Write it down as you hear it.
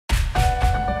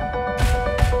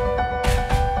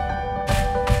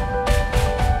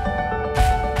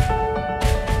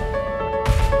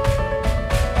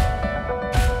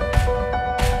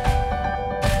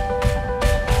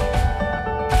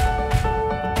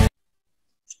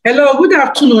Hello, good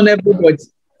afternoon, everybody.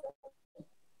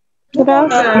 Good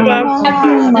afternoon.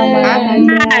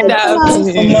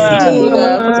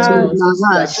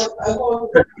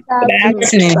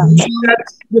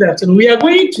 Good afternoon. We are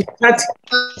going to start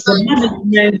the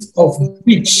management of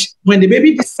breech. When the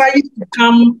baby decides to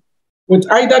come with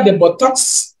either the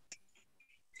buttocks,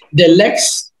 the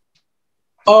legs,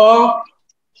 or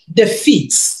the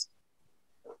feet,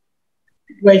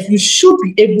 where you should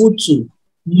be able to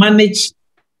manage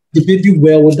the baby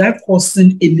well without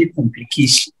causing any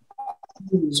complication.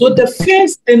 So the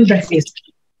first thing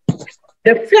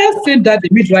that the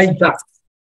midwife does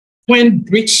when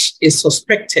breech is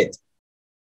suspected,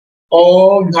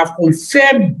 or you have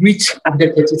confirmed breech at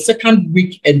the 32nd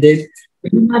week, and then the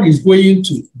woman is going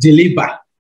to deliver.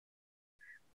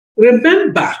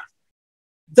 Remember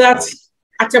that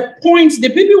at a point, the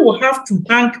baby will have to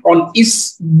hang on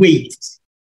its weight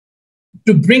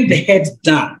to bring the head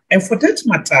down. And for that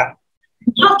matter,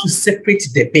 you have to separate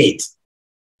the bed.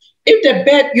 If the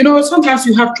bed, sometimes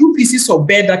you have two pieces of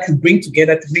bed that you bring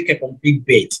together to make a complete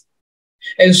bed.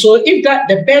 And so if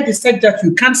the bed is such that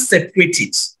you can't separate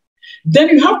it, then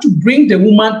you have to bring the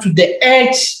woman to the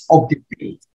edge of the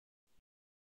bed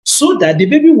so that the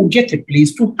baby will get a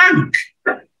place to hang.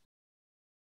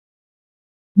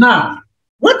 Now,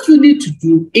 what you need to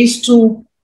do is to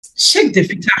check the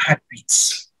fetal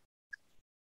heartbeat.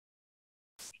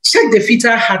 Check the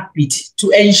fetal heartbeat to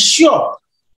ensure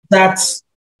that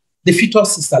the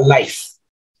fetus is alive.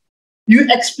 You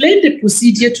explain the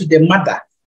procedure to the mother.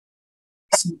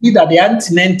 Either the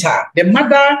antenatal,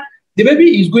 the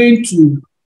baby is going to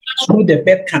pass through the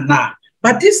birth canal.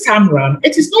 But this time around,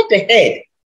 it is not the head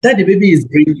that the baby is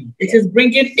bringing. It is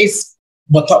bringing its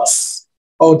buttocks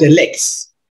or the legs.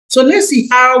 So let's see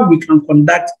how we can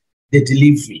conduct the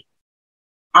delivery.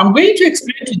 I'm going to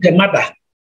explain to the mother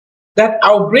that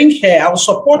I'll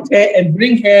support her and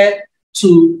bring her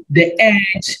to the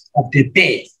edge of the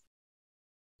bed.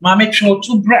 Mommy,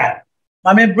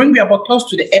 bring your buttocks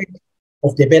to the edge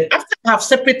of the bed. After I have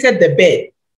separated the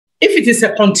bed, if it is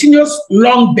a continuous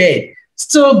long bed,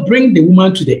 still bring the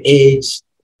woman to the edge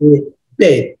of the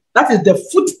bed. That is the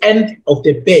foot end of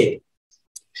the bed.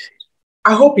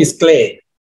 I hope it's clear.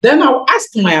 Then I'll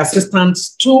ask my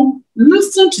assistants to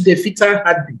listen to the fetal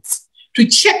heartbeats to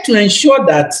check to ensure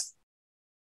that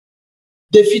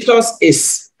the fetus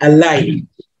is alive.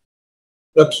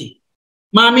 Okay.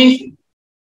 Mommy,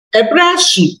 a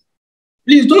brush.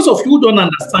 Please, those of you who don't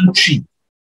understand tree,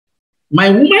 my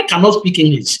woman cannot speak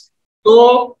English.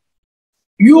 So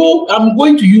I'm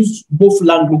going to use both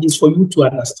languages for you to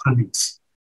understand it.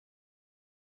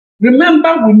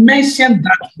 Remember, we mentioned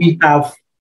that we have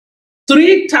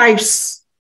 3 types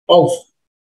of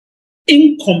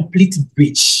incomplete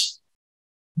breech.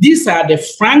 These are the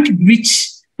frank breech,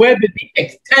 where baby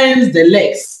extends the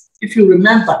legs. If you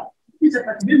remember,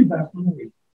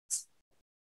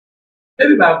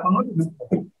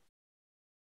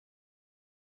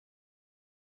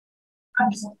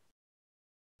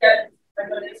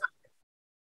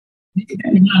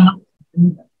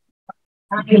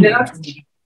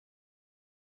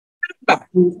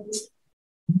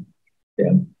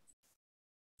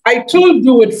 I told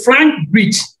you with frank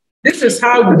breech, this is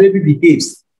how the baby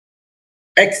behaves.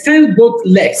 Extend both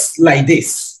legs like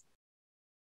this.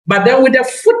 But then with the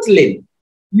footling,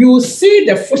 you see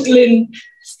the footling.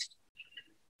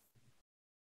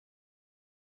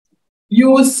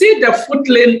 You will see the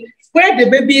footling where the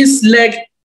baby's leg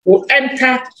will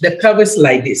enter the pelvis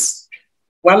like this.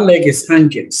 One leg is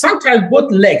hanging. Sometimes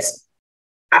both legs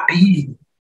are in.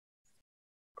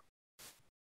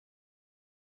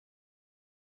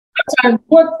 Sometimes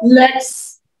both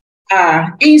legs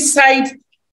are inside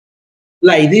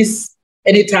like this,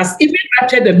 and it has even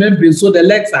entered the membrane, so the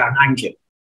legs are hanging.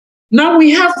 Now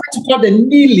we have what we call the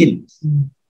kneeling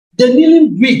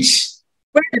breech,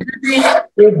 where the baby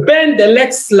will bend the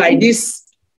legs like this.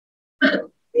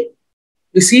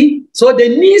 You see? So the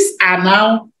knees are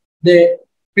now the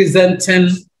presenting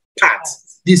part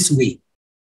this way.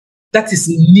 That is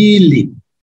kneeling.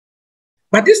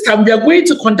 But this time we are going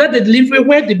to conduct the delivery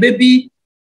where the baby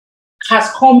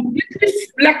has completely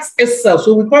flexed itself.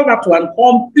 So we call that one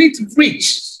complete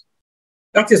breech.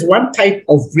 That is one type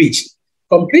of breech.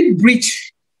 Complete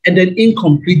breech and then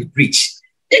incomplete breech.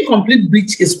 Incomplete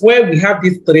breech is where we have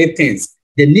these 3 things: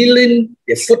 the kneeling,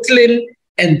 the footling,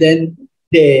 and then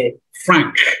the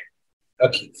frank.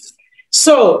 Okay.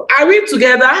 So are we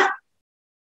together?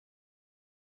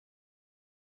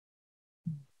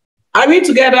 Are we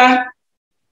together?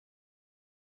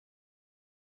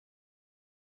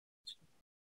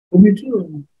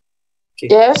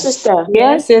 Okay. Yes, sister.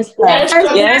 Yes, sister.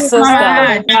 Yes, sister. So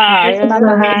now, Yes. so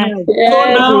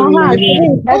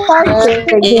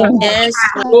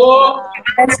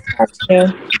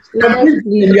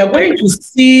we are going to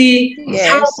see how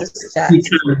Yes, sister. we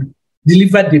can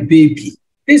deliver the baby.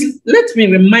 Please let me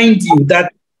remind you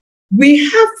that we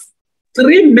have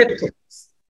 3 methods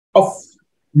of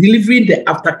delivering the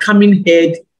after-coming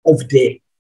head of the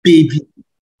baby,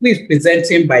 which is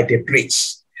presented by the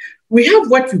Breech. We have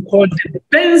what we call the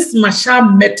Benz-Marshall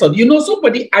method. You know,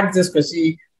 somebody asked this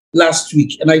question last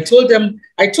week, and I told her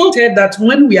that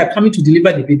when we are coming to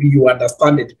deliver the baby, you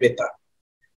understand it better.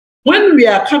 When we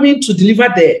are coming to deliver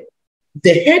the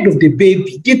head of the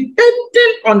baby,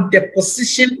 depending on the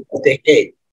position of the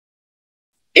head,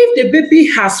 if the baby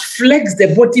has flexed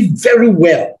the body very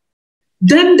well,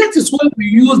 then that is when we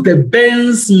use the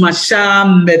Benz-Marshall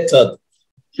method.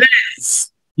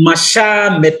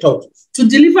 Benz-Marshall method to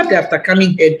deliver the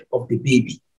after-coming head of the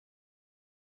baby.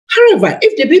 However,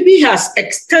 if the baby has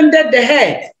extended the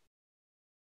head,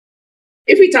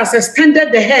 if it has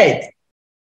extended the head,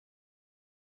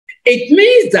 it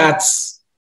means that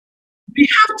we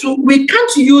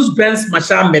can't use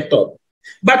Benz-Marshall method,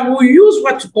 but we'll use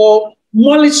what we call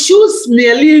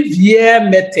Mollishues-Melivier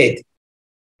method.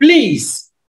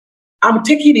 Please, I'm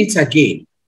taking it again.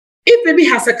 If baby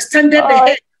has extended the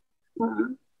head,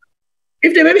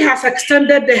 if the baby has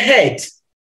extended the head,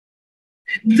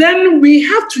 then we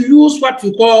have to use what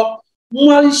we call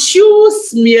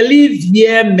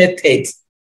Mollishues-Melivier method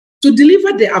to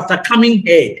deliver the after-coming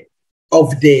head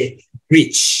of the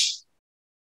breech.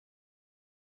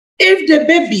 If the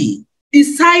baby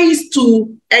decides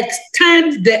to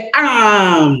extend the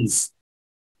arms,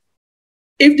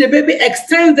 if the baby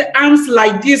extends the arms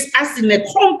like this, as in a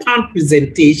compound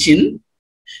presentation,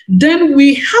 then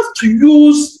we have to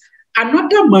use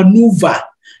another maneuver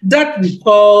that we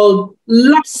call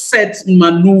left-set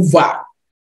maneuver.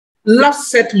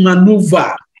 Left-set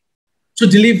maneuver to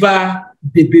deliver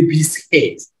the baby's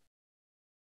head.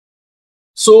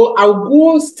 So I'll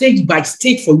go stage by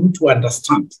stage for you to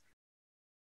understand.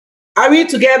 Are we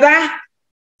together?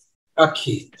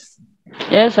 Okay.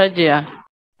 Yes, Hajia.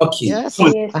 Okay. Yes,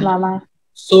 yes, Mama.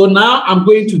 So now I'm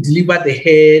going to deliver the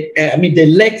head, the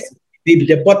legs,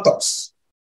 the buttocks.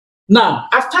 Now,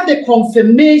 after the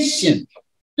confirmation,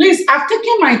 please, I've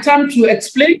taken my time to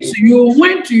explain to you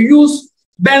when to use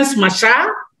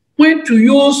Benz-Marshall, when to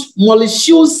use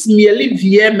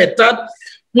Mollishues-Melivier method,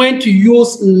 when to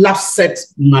use left-set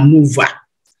maneuver.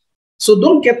 So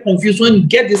don't get confused when you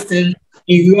get this thing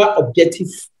in your objective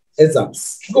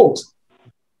exams. Good.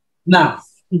 Now,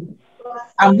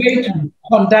 I'm going to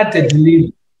conduct the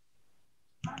delivery.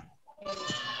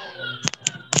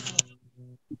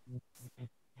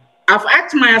 I've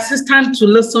asked my assistant to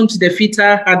listen to the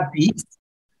fetal heartbeat.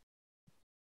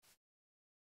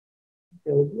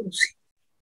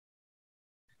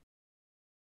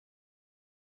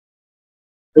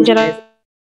 It's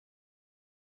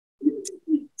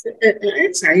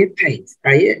tight.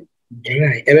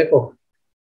 Dry.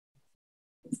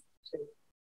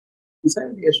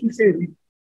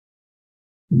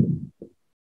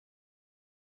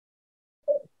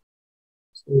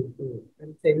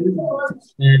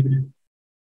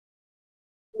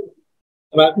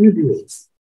 About new viewers.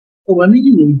 Oh, what do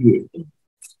you mean? Good.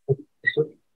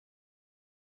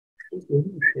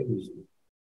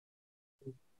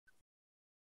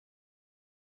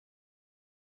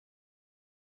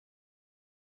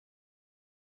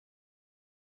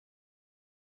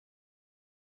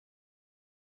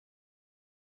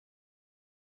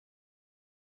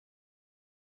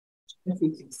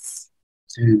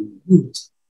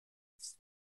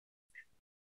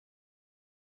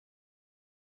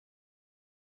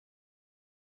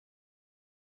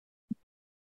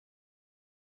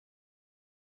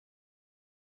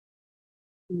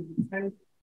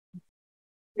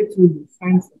 It will be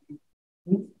fine for you.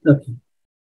 Okay.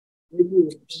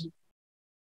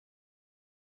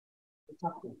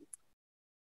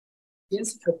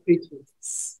 Yes,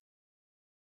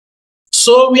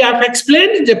 so we have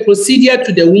explained the procedure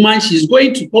to the woman. She's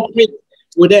going to cooperate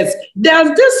with us.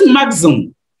 There's this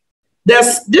maxim.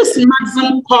 There's this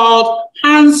maxim called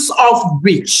hands-off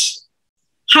breech.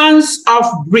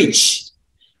 Hands-off breech.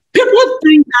 People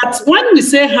think that when we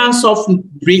say hands-off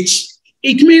breech,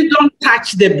 it means don't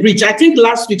touch the breech. I think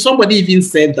last week somebody even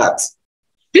said that.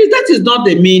 That is not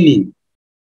the meaning.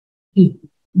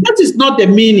 That is not the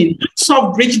meaning.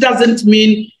 Hands-off breech doesn't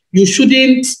mean you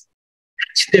shouldn't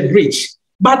touch the breech,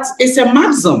 but it's a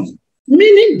maxim,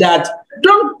 meaning that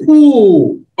don't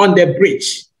pull on the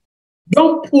breech.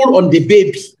 Don't pull on the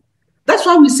baby. That's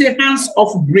why we say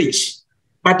hands-off breech.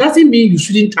 but doesn't mean you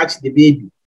shouldn't touch the baby.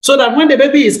 So that when the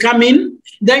baby is coming,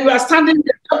 then you are standing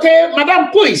there, okay,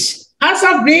 madam, push, hands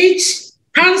up, breech,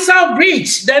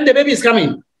 then the baby is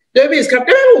coming. The baby is coming,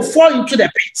 the baby will fall into the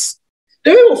pit.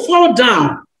 The baby will fall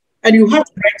down, and you have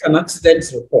to write an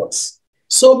accident report.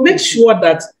 So make sure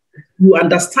that you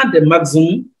understand the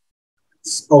maximum.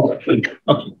 Okay.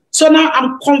 So now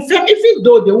I'm confirmed, even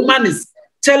though the woman is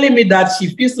telling me that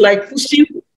she feels like pushing,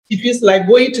 she feels like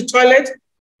going to toilet,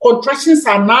 contractions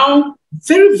are now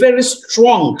very, very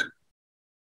strong.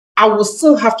 I will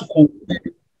still have to confirm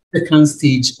the second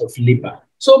stage of labor.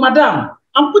 So, madam,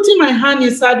 I'm putting my hand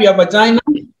inside your vagina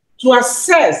to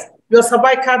assess your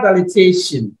cervical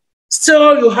dilatation.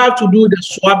 Still, you have to do the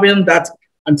swabbing that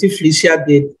Auntie Felicia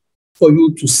did for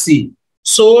you to see.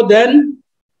 So then,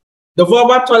 the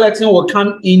vulvar toileting will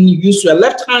come in. Use your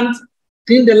left hand,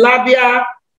 clean the labia,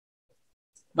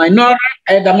 minora,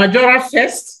 the majora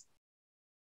first,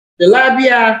 the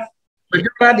labia,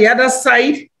 majora the other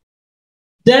side.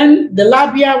 Then the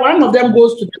labia, one of them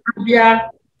goes to the labia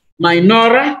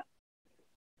minora.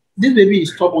 This baby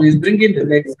is stubborn, he's bringing the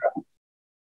legs up.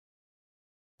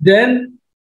 Then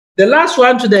the last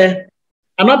one to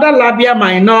another labia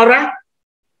minora.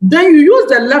 Then you use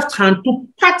the left hand to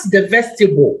pat the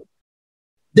vestibule.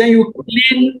 Then you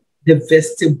clean the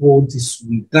vestibule this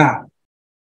way down.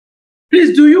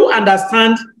 Please, do you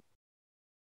understand?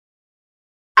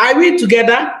 Are we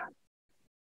together?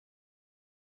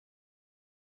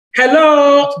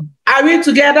 Hello, are we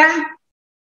together?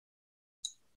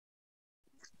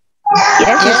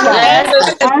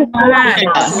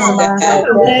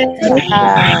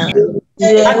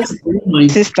 Yes,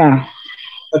 sister.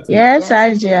 Yes,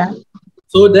 Hajia.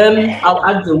 So then I'll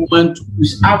ask the woman to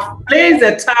push. I've placed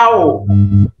a towel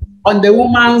on the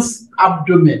woman's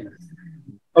abdomen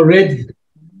already.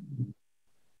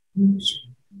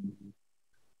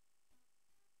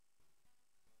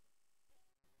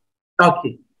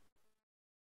 Okay.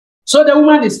 So the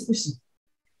woman is pushing.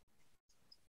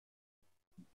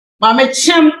 The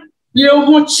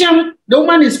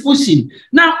woman is pushing.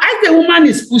 Now, as the woman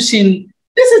is pushing,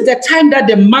 this is the time that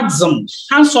the maximum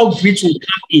hands-off breech will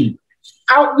come in.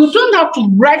 You don't have to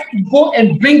rush to go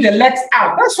and bring the legs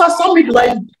out. That's why some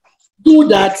midwives do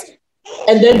that,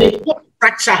 and then they put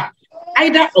fracture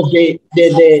either of the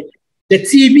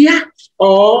tibia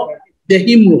or the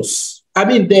humerus. I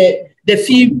mean the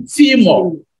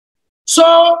femur.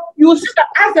 So you see that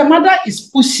as the mother is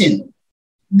pushing,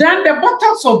 then the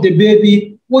buttocks of the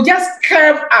baby will just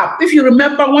curve up. If you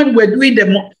remember when we're doing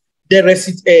the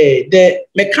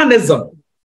mechanism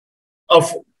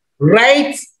of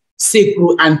right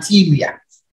sacroanterior.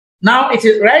 Now it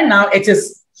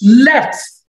is left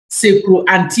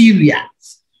sacroanterior.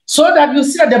 So that you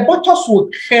see that the buttocks will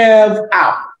curve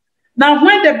up. Now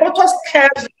when the buttocks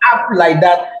curve up like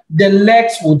that, the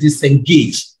legs will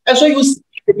disengage. And so you see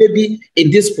the baby in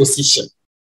this position.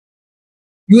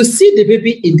 You see the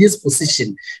baby in this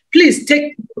position. Please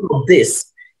take note of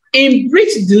this. In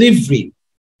breech delivery,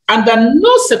 under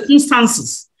no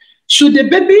circumstances should the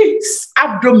baby's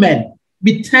abdomen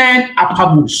be turned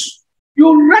uppermost.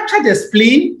 You rupture the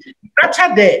spleen,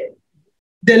 rupture the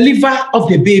liver of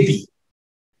the baby.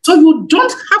 So you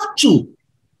don't have to.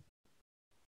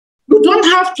 You don't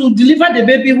have to deliver the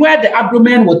baby where the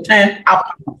abdomen will turn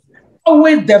uppermost.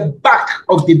 Always the back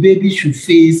of the baby should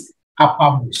face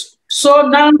uppermost. So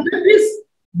now this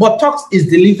buttocks is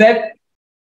delivered,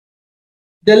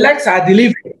 the legs are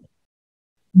delivered.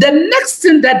 The next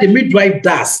thing that the midwife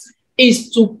does is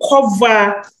to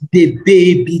cover the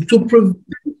baby to prevent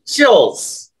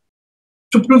chills,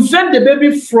 to prevent the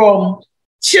baby from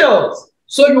chills.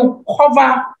 So you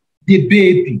cover the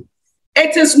baby.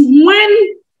 It is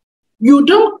when you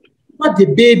don't cover the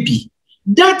baby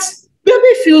that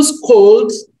baby feels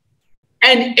cold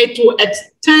and it will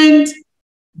extend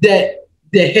the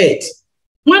head.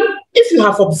 If you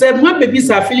have observed, when babies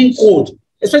are feeling cold,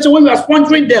 especially when you are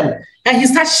sponsoring them, and he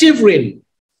starts shivering.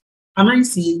 Am I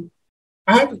seeing?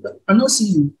 I'm not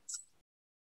seeing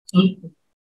you.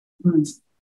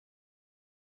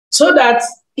 So that,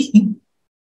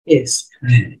 yes.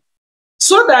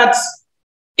 So that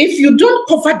if you don't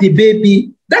cover the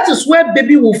baby, that is where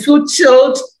baby will feel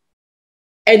chilled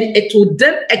and it will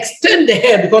then extend the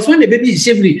hair, because when the baby is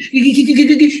shivering,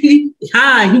 he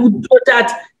would do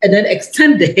that and then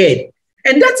extend the head.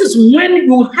 And that is when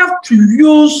you have to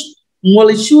use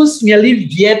molecules merely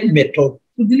via method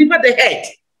to deliver the head.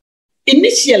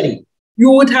 Initially,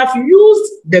 you would have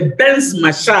used the Benz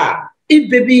Machar if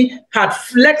baby had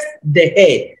flexed the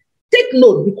head. Take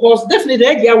note, because definitely the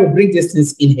idea will bring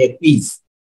distance in her piece.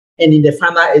 and in the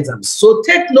final exam. So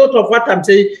take note of what I'm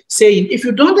saying. If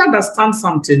you don't understand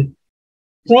something,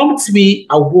 prompt me,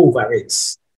 I'll go over it.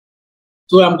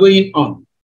 So I'm going on.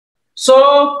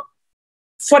 So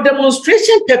for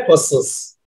demonstration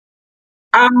purposes,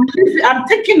 I'm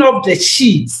taking off the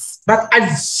sheets, but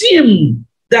assume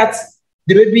that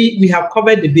the baby, we have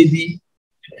covered the baby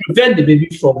to prevent the baby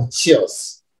from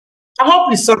chills. I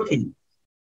hope it's okay.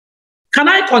 Can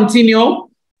I continue?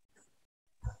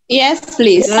 Yes,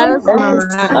 please. Yes,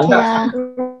 Mama.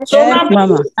 So yes, now,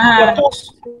 Mama.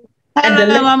 And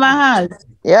the Mama has.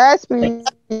 Yes, please.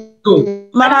 Good.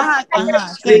 Mama has.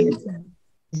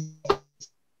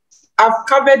 I've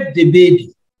covered the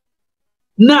baby.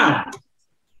 Now,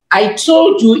 I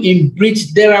told you in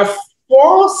Breech, there are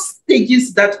 4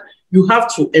 stages that you have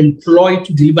to employ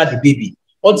to deliver the baby.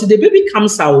 Until the baby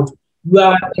comes out,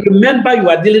 remember you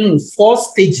are dealing with 4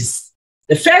 stages.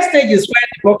 The first stage is when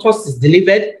the fetus is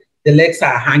delivered, the legs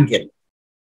are hanging.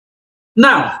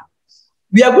 Now,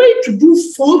 we are going to do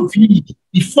 4 V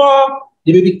before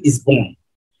the baby is born.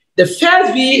 The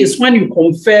first V is when you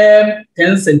confirm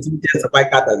 10 centimeters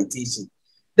cervical dilatation.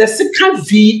 The second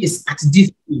V is at this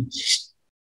age.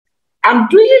 I'm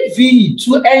doing V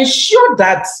to ensure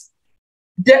that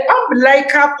the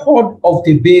umbilical cord of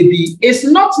the baby is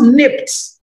not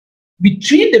nipped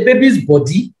between the baby's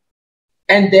body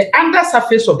and the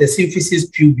undersurface of the symphysis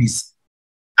pubis.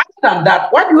 Other than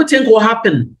that, what do you think will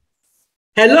happen?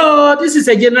 Hello, this is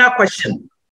a general question.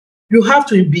 You have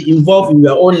to be involved in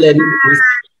your own learning process.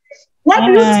 What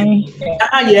do you think?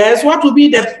 Yes, what will be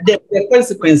the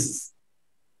consequences?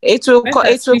 It will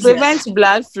prevent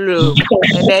blood flow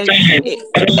and then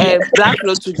blood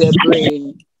flow to the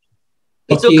brain.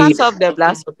 It will cut off the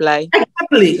blood supply.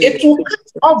 Exactly. It will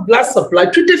cut off blood supply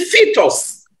to the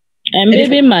fetus. And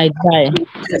baby might die.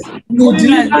 You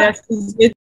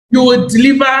will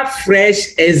deliver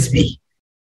fresh SB.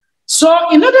 So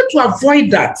in order to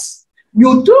avoid that,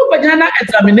 you do vaginal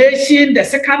examination the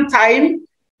second time,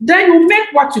 then you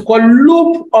make what you call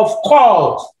loop of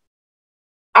cord.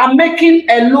 I'm making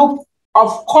a loop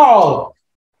of cord.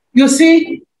 You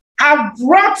see, I've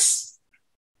brought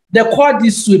the cord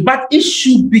this way, but it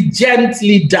should be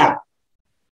gently done.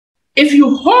 If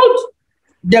you hold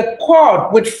the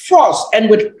cord with force and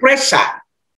with pressure,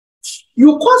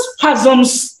 you cause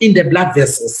spasms in the blood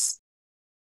vessels,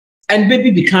 and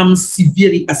baby becomes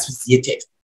severely asphyxiated.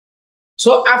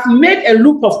 So I've made a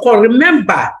loop of cord.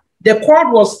 Remember, the cord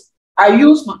was, I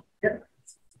used my...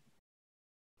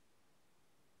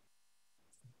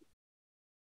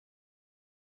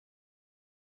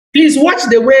 Please watch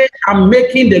the way I'm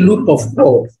making the loop of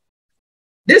cord.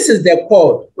 This is the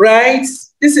cord, right?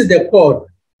 This is the cord.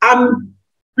 I'm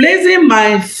placing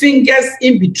my fingers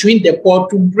in between the cord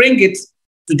to bring it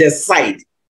to the side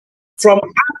from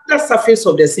the surface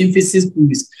of the symphysis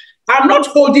pubis. I'm not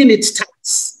holding it tight.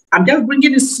 I'm just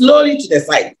bringing it slowly to the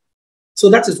side. So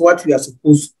that is what we are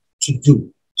supposed to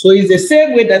do. So it's the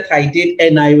same way that I did,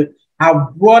 and I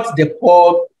have brought the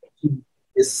cord to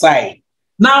the side.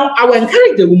 Now, I will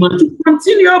encourage the woman to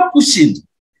continue pushing.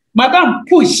 Madam,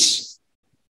 push.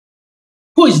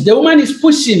 Push. The woman is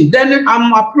pushing. Then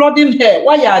I'm applauding her.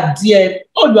 Why you are there?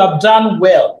 Oh, you have done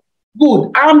well.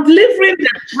 Good. I'm delivering the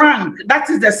trunk. That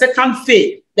is the second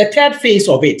phase, the third phase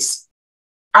of it.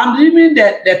 I'm delivering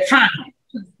the trunk.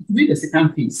 Be the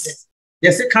second phase,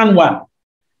 the second one.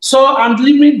 So I'm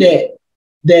delivering the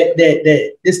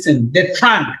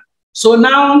trunk. So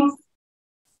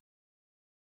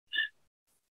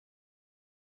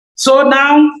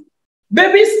now,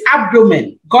 baby's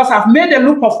abdomen, because I've made a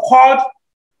loop of cord,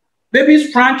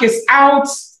 baby's trunk is out.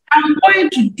 I'm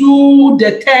going to do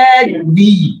the third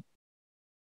V.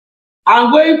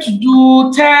 I'm going to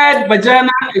do third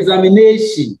vaginal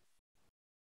examination.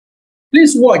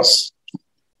 Please watch.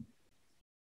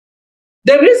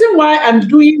 The reason why I'm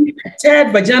doing a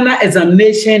third vaginal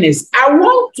examination is I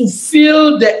want to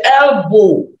feel the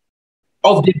elbow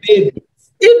of the baby.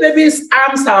 If baby's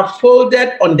arms are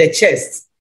folded on the chest,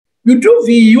 you do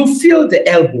V, you feel the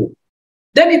elbow.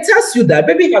 Then it tells you that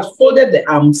baby has folded the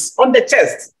arms on the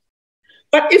chest.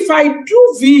 But if I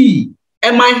do V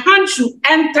and my hand should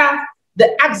enter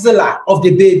the axilla of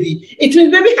the baby, it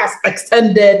means baby has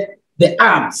extended the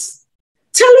arms,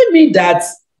 telling me that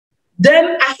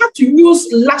then I have to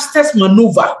use Laster's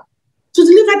maneuver to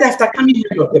deliver the after coming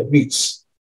head of the breech.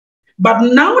 But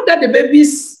now that the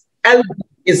baby's elbow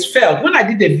is felt, when I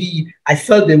did the V, I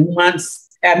felt the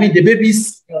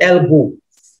baby's elbow,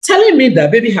 telling me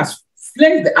that baby has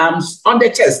flexed the arms on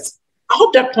the chest. I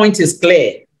hope that point is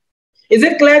clear. Is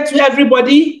it clear to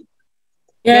everybody?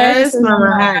 Yes,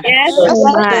 Mama. Yes,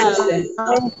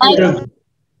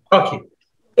 Okay.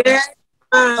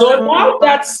 So now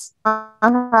that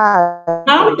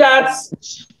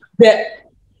the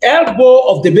elbow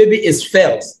of the baby is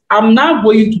felt, I'm now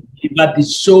going to deliver the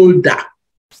shoulder.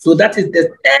 So that is the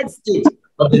third stage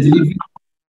of the delivery.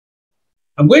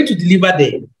 I'm going to deliver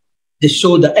the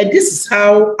shoulder, and this is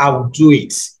how I will do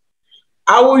it.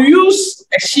 I will use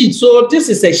a sheet. So this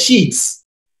is a sheet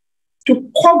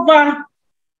to cover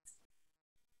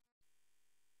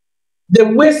the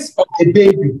waist of the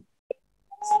baby,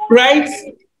 right?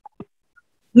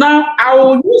 Now I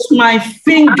will use my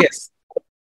fingers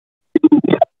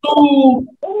to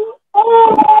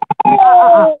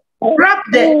wrap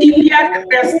the iliac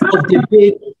crest of the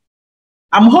baby.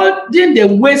 I'm holding the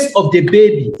waist of the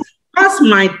baby. As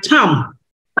my thumb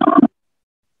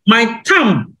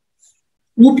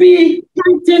will be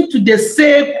pointing to the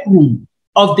sacrum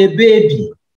of the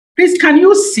baby. Please, can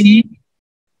you see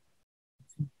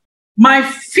my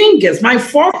fingers, my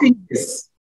four fingers?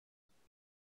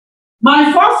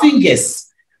 My four fingers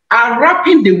are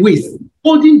wrapping the waist,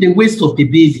 holding the waist of the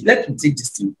baby. Let me take this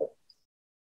thing.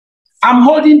 I'm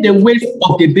holding the waist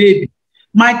of the baby.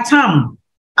 My thumb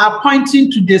are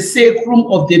pointing to the sacrum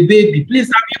of the baby. Please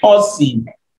have you all seen?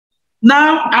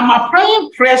 Now I'm applying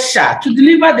pressure to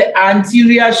deliver the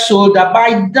anterior shoulder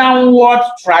by downward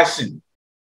traction.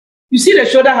 You see the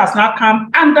shoulder has now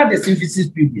come under the symphysis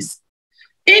pubis.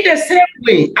 In the same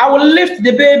way, I will lift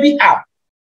the baby up.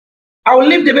 I will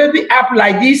lift the baby up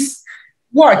like this.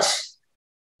 Watch.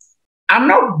 I'm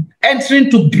not entering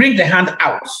to bring the hand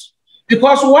out,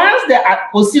 because once the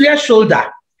posterior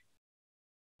shoulder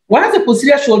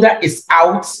is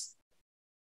out,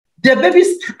 the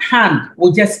baby's hand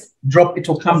will just drop. It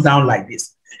will come down like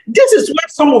this. This is where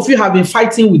some of you have been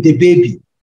fighting with the baby.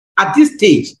 At this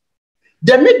stage,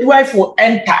 the midwife will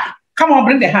enter. Come on,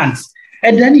 bring the hands.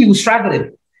 And then you will struggle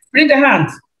it. Bring the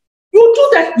hands. You do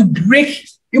that, you break,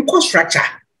 you cause fracture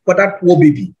for that poor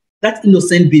baby, that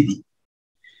innocent baby.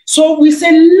 So we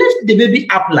say lift the baby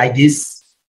up like this.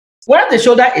 When the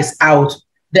shoulder is out,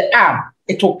 the arm,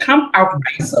 it will come out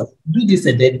by itself. Do this,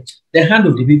 and then the hand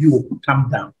of the baby will come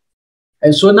down.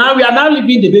 And so now we are now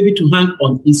leaving the baby to hang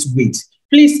on its weight.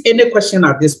 Please, any question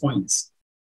at this point?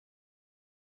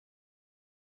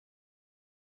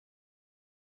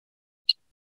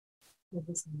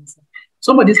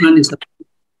 Somebody's hand is up.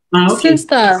 Okay.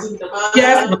 Sister.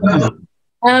 Yes.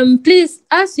 Please,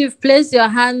 as you've placed your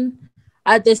hand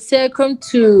at the sacrum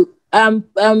to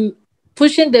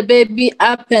pushing the baby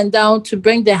up and down to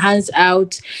bring the hands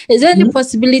out, is there any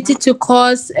possibility to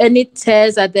cause any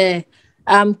tears at the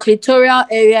clitoral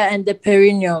area and the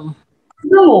perineum?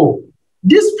 No,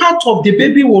 this part of the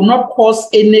baby will not cause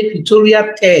any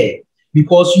clitoral tear,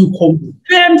 because you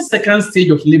confirm second stage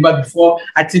of labor before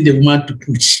asking the woman to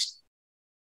push.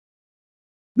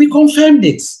 We confirmed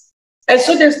it. And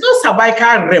so there's no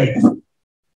cervical rim.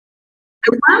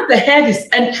 And once the head is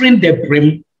entering the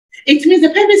brim, it means the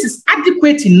pelvis is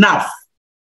adequate enough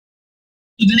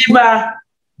to deliver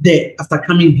the after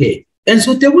coming hair. And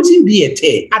so there wouldn't be a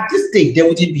tear. At this stage, there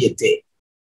wouldn't be a tear.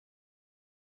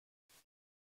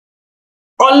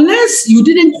 Unless you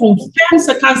didn't confirm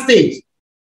second stage.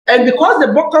 And because the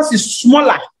buccal is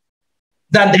smaller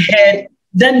than the head,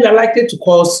 then you are likely to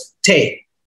cause tear.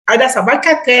 Either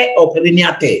cervical tear or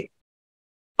perineal tear,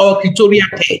 or clitoral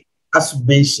tear, as you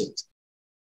mentioned.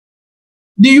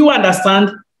 Do you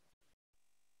understand?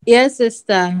 Yes,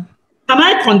 sister. Can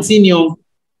I continue?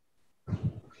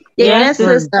 Yes,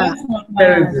 sister.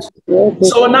 Very good.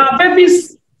 So now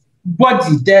baby's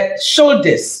body, the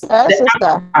shoulders, the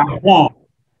arms are warm.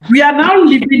 We are now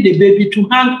leaving the baby to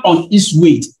hang on its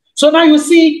weight. So now you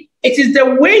see, it is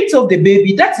the weight of the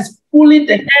baby that is pulling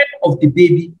the head of the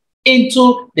baby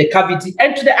into the cavity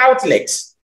and to the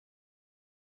outlets.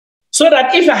 So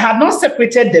that if I had not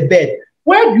separated the bed,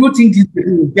 where do you think this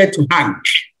baby will get to hang?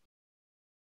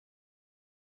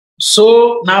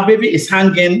 So now baby is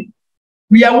hanging.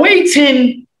 We are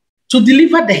waiting to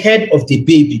deliver the head of the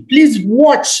baby. Please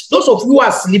watch. Those of you who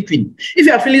are sleeping, if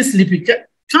you are feeling sleepy,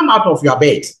 come out of your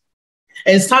bed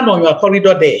and stand on your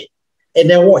corridor there and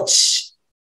then watch.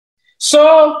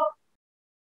 So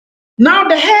now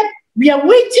the head, we are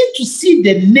waiting to see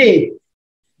the nape,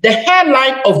 the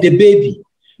hairline of the baby.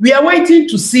 We are waiting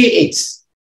to see it.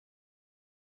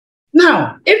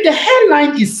 Now, if the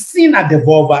hairline is seen at the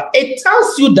vulva, it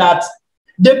tells you that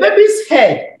the baby's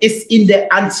head is in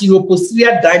the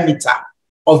anterior-posterior diameter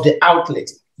of the outlet.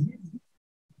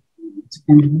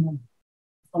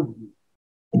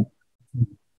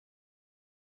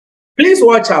 Please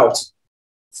watch out.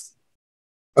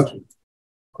 Okay,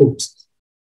 cool.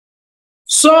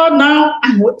 So now,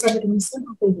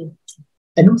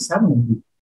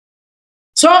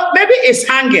 So baby is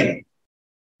hanging.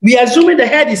 We are assuming the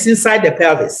head is inside the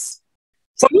pelvis.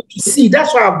 For you to see,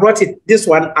 that's why I brought this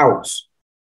one out.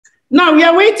 Now we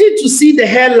are waiting to see the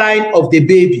hairline of the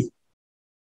baby.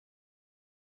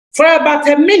 For about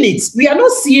a minute, we are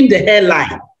not seeing the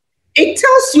hairline. It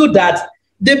tells you that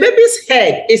the baby's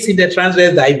head is in the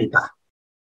transverse diameter.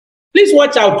 Please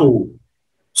watch out. Too.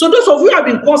 So those of you who have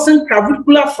been causing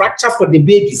clavicular fracture for the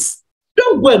babies,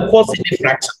 don't go and cause any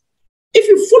fracture. If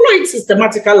you follow it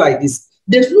systematically like this,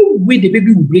 there's no way the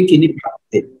baby will break any part of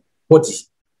the body.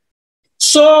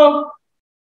 So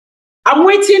I'm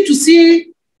waiting to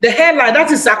see the hairline. That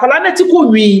is akolanetiko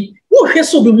wi. Who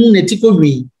heso be mu netiko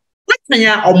wi?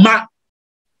 Watanya oma.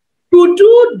 To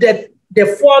do the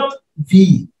fourth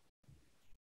V.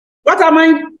 What am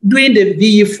I doing the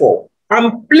V for?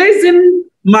 I'm placing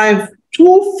my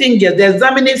two fingers, the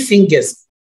examining fingers,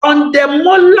 on the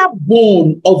molar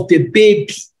bone of the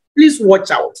baby. Please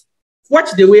watch out.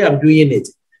 Watch the way I'm doing it.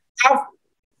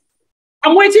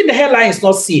 I'm waiting, the hairline is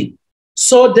not seen.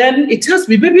 So then it tells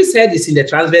me baby's head is in the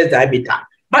transverse diameter.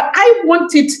 But I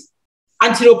want it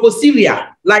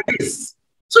anterior-posterior, like this,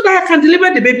 so that I can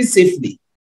deliver the baby safely.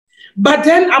 But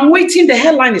then I'm waiting, the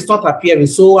hairline is not appearing.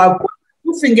 So I've put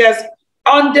two fingers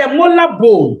on the molar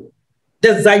bone, the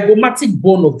zygomatic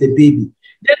bone of the baby.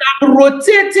 Then I'm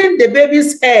rotating the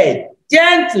baby's head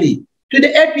gently to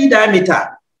the AP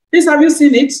diameter. Please, have you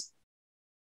seen it?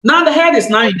 Now the head is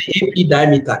now in the AP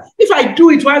diameter. If I do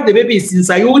it while the baby is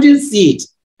inside, you wouldn't see it.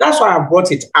 That's why I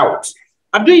brought it out.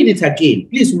 I'm doing it again.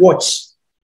 Please watch.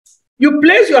 You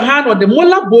place your hand on the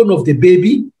molar bone of the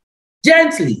baby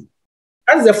gently.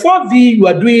 That's the 4V you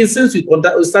are doing since we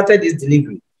started this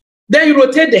delivery. Then you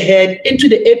rotate the head into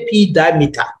the AP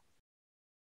diameter.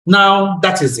 Now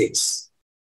that is it.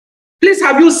 Please,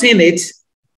 have you seen it?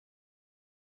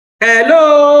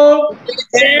 Hello?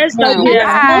 Yes,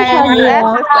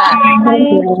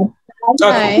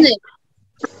 Okay.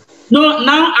 No,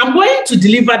 now I'm going to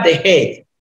deliver the head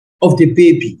of the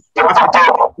baby. I'm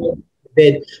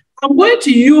going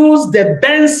to use the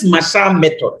Benz Marshall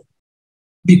method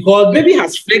because baby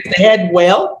has flexed the head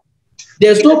well.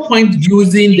 There's no point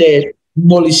using the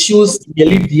molecules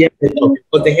method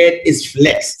because the head is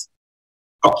flexed.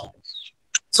 Okay.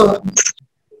 So,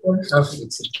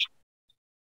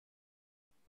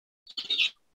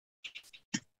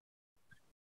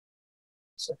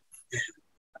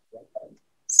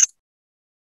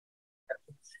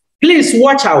 please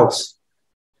watch out.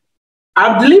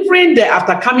 I'm delivering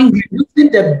after coming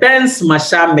using the Benz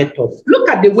Marshall method. Look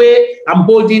at the way I'm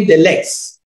holding the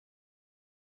legs.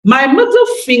 My middle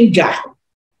finger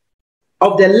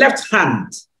of the left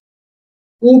hand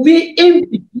will be in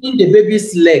between the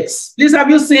baby's legs. Please, have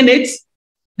you seen it?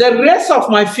 The rest of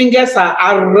my fingers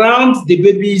are around the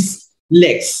baby's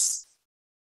legs.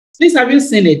 Please, have you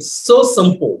seen it? So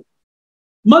simple.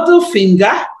 Middle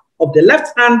finger of the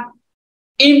left hand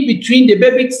in between the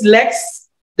baby's legs.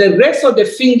 The rest of the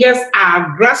fingers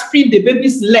are grasping the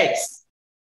baby's legs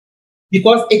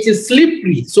because it is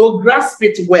slippery. So grasp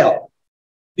it well.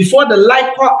 Before the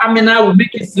lipoamina will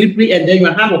make it slippery and then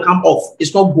your hand will come off.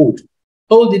 It's not good.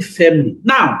 Hold it firmly.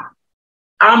 Now,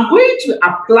 I'm going to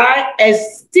apply a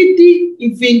steady,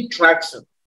 even traction.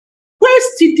 What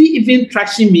steady, even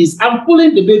traction means I'm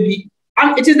pulling the baby,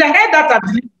 and it is the head that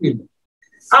I'm delivering.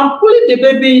 I'm pulling the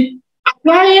baby,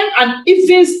 applying an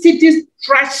even steady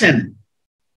traction.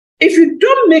 If you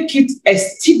don't make it a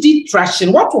steady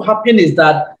traction, what will happen is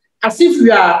that as if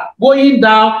you are going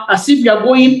down, as if you are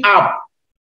going up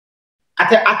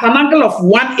at an angle of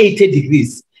 180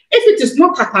 degrees. If it is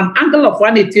not at an angle of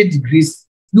 180 degrees,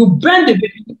 you bend the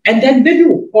baby and then baby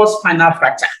will cause spinal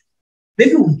fracture.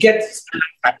 Baby will get spinal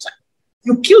fracture.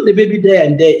 You kill the baby there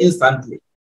and there instantly.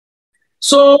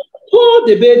 So hold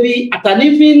the baby at an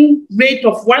even rate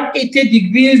of 180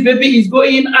 degrees. Baby is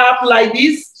going up like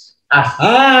this.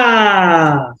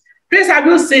 Aha! Please, have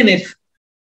you seen it?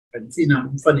 Have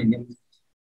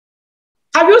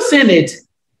you seen it?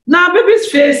 Now, baby's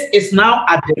face is now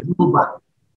at the vulva.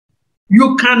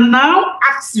 You can now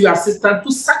ask your assistant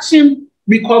to suction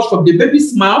mucus from the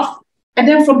baby's mouth and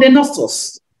then from the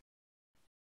nostrils.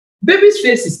 Baby's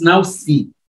face is now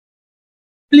seen.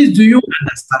 Please, do you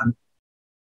understand?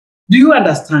 Do you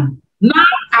understand? Now,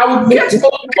 I will get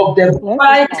hold of the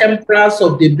bitemporals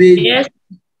of the baby. Yes.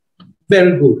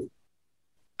 Very good.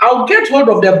 I'll get hold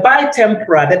of the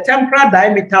bitemporal, the temporal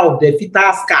diameter of the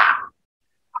fetal scar.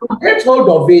 I'll get hold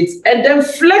of it and then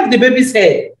flex the baby's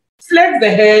head. Flex the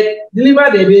head,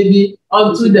 deliver the baby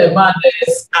onto the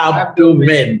mother's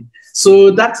abdomen.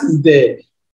 So that is the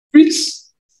breech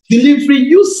delivery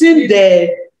using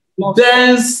the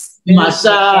Benz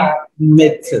Marshall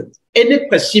method. Any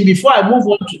question before I move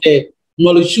on to the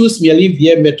Mollishoes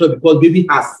Mielivia method, because baby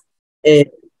has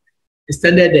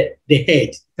extended the head.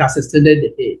 It has extended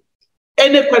the head.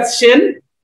 Any question?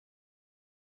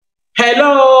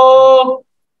 Hello,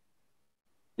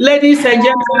 ladies and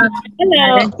gentlemen.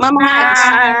 Hello, Mama.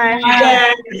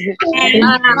 Yes.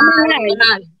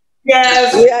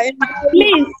 Yes. We are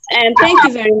please, thank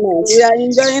you very much. We are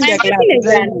enjoying the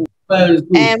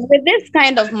class. With this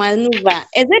kind of maneuver,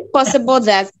 is it possible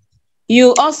that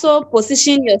you also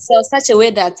position yourself such a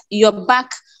way that your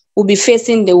back will be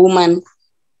facing the woman?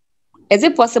 Is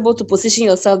it possible to position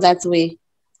yourself that way?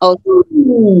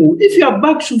 Ooh, if your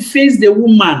back should face the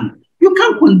woman, you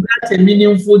can't conduct a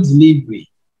meaningful delivery.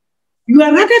 You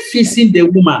are rather facing the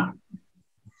woman.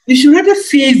 You should rather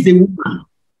face the woman.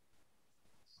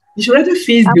 You should rather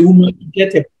face the woman to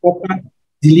get a proper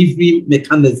delivery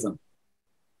mechanism.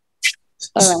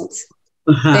 All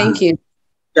right. Thank you.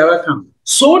 You're welcome.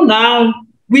 So now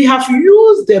we have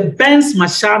used the Benz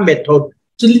Marshall method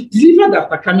to deliver the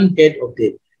after-coming head of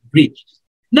the breech.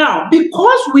 Now,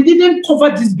 because we didn't cover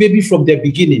this baby from the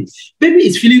beginning, baby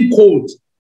is feeling cold.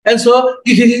 And so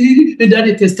then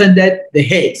it extended the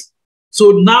head.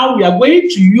 So now we are going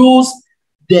to use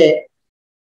the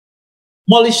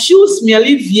Mollishoes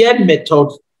Mielivia method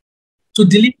to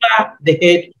deliver the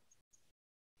head.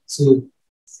 So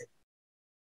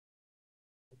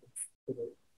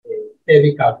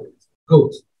heavy carpet.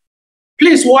 Good.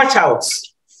 Please watch out.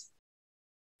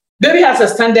 Baby has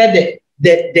extended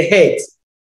the head.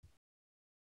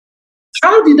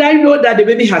 How did I know that the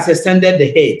baby has extended the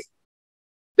head?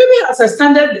 Baby has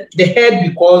extended the head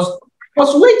because I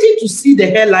was waiting to see the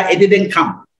hairline, it didn't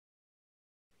come.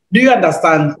 Do you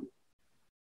understand?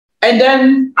 And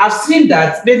then I've seen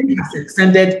that baby has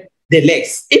extended the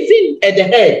legs, even at the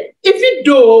head, even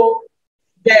though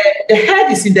the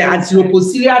head is in the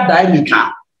anterior-posterior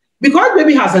diameter. Because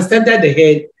baby has extended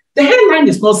the hairline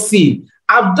is not seen.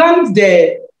 I've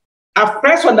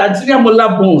pressed on the anterior molar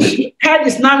bone. Head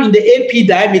is now in the AP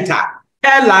diameter.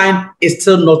 Hairline is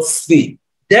still not seen.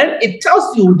 Then it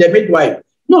tells you, the midwife,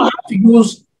 no, I have to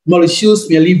use Mollishoes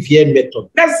Mielivia method.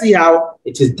 Let's see how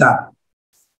it is done.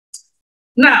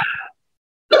 Now,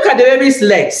 look at the baby's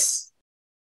legs.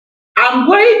 I'm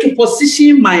going to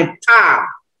position my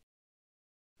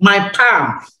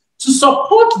palm to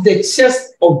support the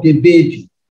chest of the baby.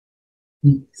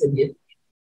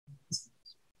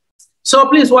 So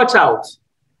please watch out.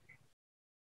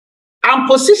 I'm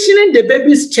positioning the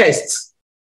baby's chest,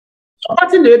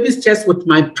 supporting the baby's chest with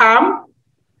my palm.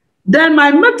 Then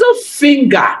my middle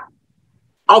finger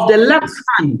of the left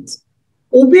hand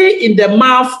will be in the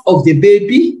mouth of the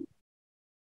baby.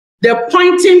 The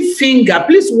pointing finger,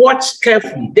 please watch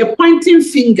carefully. The pointing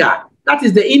finger, that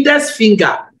is the index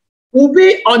finger, will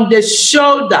be on the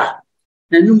shoulder.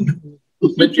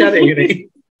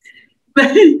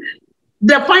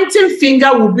 The pointing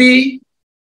finger will be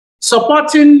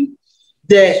supporting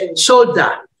the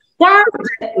shoulder, while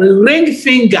the ring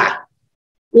finger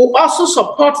will also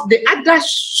support the other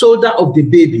shoulder of the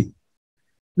baby.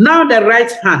 Now the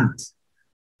right hand.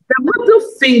 The middle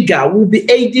finger will be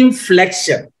aiding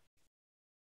flexion.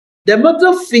 The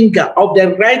middle finger of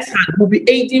the right hand will be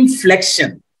aiding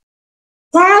flexion,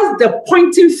 while the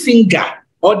pointing finger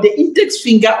or the index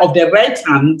finger of the right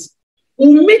hand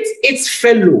will meet its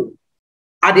fellow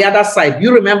at the other side.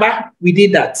 You remember we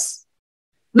did that.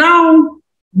 Now,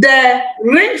 the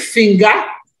ring finger,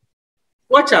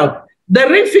 watch out, the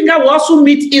ring finger will also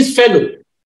meet its fellow.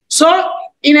 So,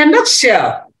 in a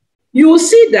nutshell, you will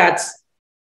see that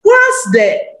whilst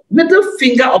the middle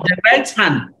finger of the right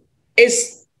hand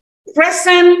is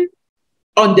present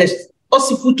on the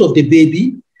occiput of the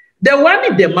baby, the one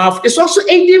in the mouth is also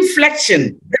aiding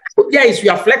flexion. The idea is we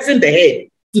are flexing the head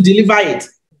to deliver it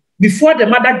before the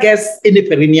mother gets any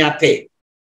perineal tear.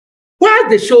 While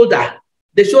the shoulder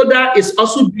is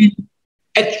also being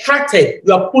extracted.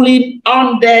 You are pulling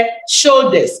on the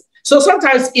shoulders. So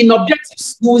sometimes in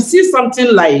objectives, you will see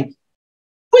something like,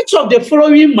 which of the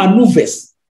following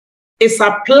maneuvers is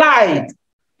applied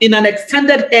in an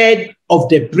extended head of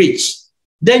the breech?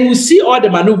 Then you see all the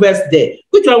maneuvers there.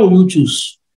 Which one will you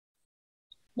choose?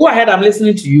 Go ahead, I'm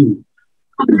listening to you.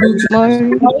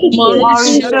 Mauricio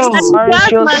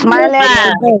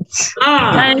Smiling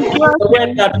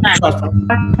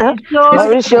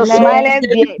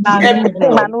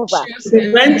maneuver.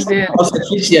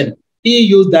 He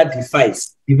used that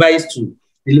device to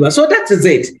deliver. So that is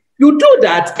it. You do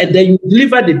that and then you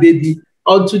deliver the baby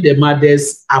onto the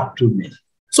mother's abdomen.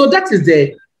 So that is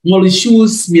the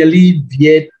Mollishoes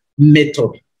Mielivia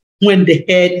method when the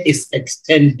head is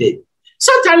extended.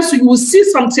 Sometimes you will see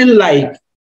something like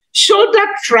Shoulder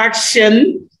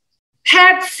traction,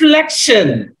 head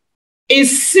flexion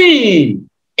is seen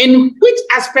in which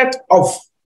aspect of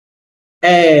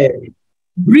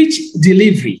breech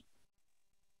delivery?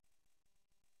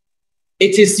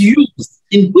 It is used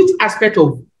in which aspect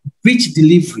of breech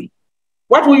delivery?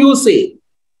 What will you say?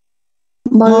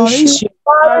 Mauritius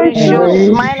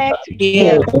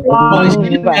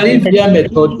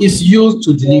method is used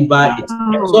to deliver it.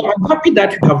 So I'm happy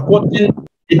that you have gotten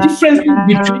the difference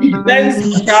between the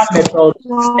Ben's method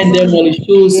and the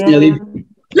Mauritius delivery.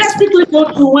 Let's quickly go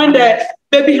to when the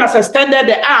baby has extended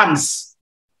the arms.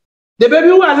 The baby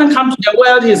who hasn't come to the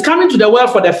world, he is coming to the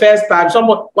world for the first time.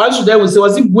 Someone once today will say,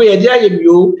 was it boy, or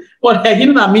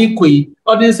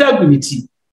the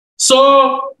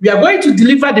so we are going to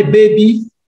deliver the baby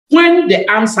when the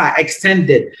arms are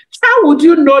extended. How would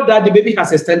you know that the baby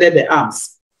has extended the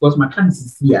arms? Because my hand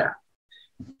is here.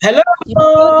 Hello.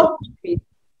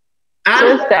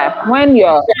 When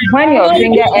your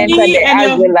finger enters the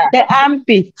axilla, the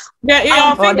armpit.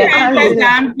 Your finger enters the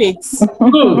armpits.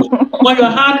 Good. When your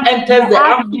hand enters the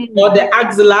armpit or the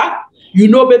axilla, you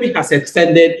know baby has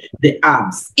extended the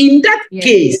arms. In that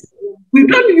case, we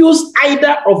don't use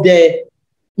either of the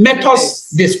methods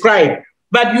described,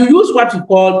 but you use what you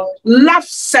call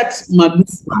left-set maneuver.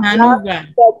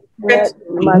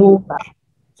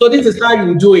 So this is how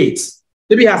you do it.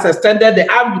 Baby has extended the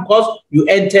arm because you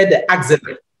entered the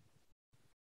axilla.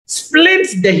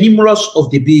 Splint the humerus of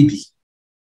the baby.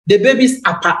 The baby's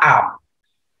upper arm.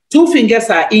 2 fingers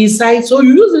are inside, so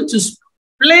you use it to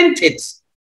splint it.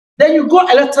 Then you go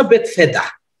a little bit further.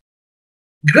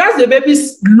 Grasp the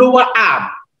baby's lower arm.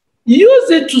 Use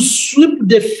it to sweep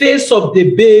the face of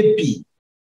the baby,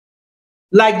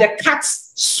 like the cat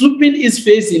sweeping its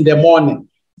face in the morning.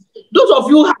 Those of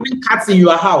you having cats in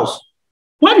your house,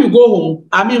 when you go home,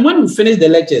 when you finish the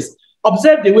lectures,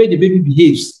 observe the way the baby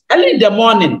behaves. Early in the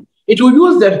morning, it will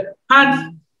use the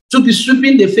hand to be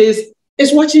sweeping the face.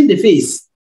 It's watching the face.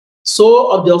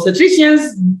 So of the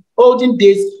obstetricians olden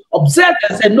days, observed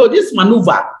and said, no, this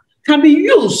maneuver can be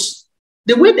used.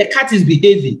 The way the cat is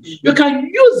behaving, you can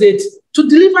use it to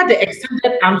deliver the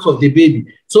extended arms of the baby.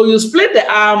 So you split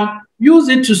the arm, use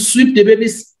it to sweep the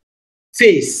baby's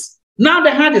face. Now the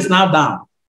hand is now down.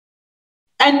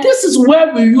 And this is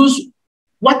where we use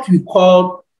what we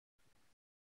call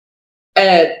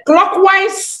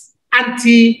clockwise,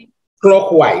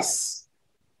 anti-clockwise.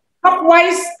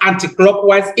 Clockwise,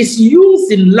 anti-clockwise is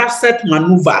used in left-set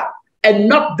maneuver and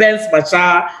not Ben's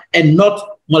Bachar and not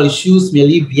Mauritius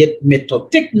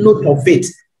method. Take note of it.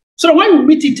 So when you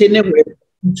meet it anywhere,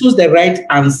 you choose the right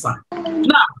answer.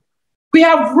 Now, we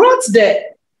have brought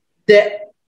the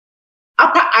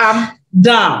upper arm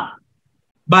down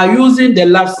by using the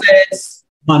left-set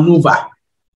maneuver.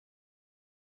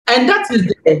 And that is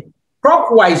the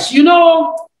clockwise. You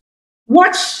know,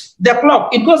 watch the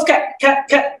clock. It goes,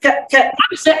 when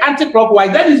you say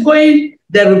anti-clockwise, that is going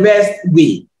the reverse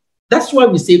way. That's why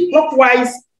we say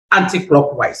clockwise,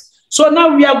 anti-clockwise. So now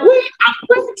I'm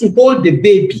going to hold the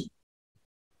baby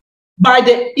by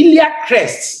the iliac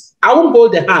crest. I won't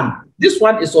hold the hand. This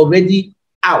one is already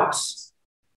out.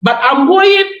 But I'm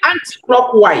going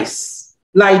anti-clockwise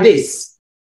like this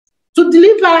to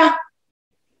deliver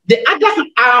the other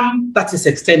arm that is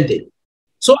extended.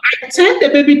 So I turn the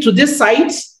baby to this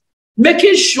side,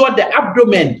 making sure the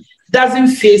abdomen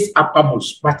doesn't face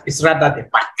uppermost, but it's rather the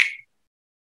back.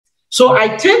 So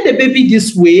I turn the baby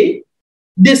this way,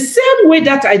 the same way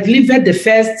that I delivered the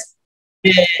first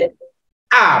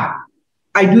arm.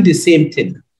 I do the same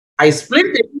thing. I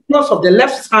split the humerus of the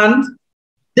left hand,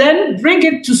 then bring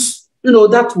it to,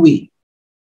 that way.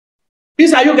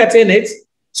 Please, are you getting it?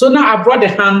 So now I brought the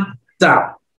hand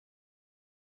down.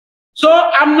 So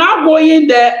I'm now going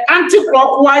the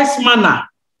anti-clockwise manner.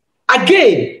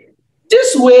 Again,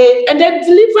 this way, and then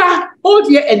hold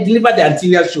here and deliver the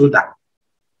anterior shoulder.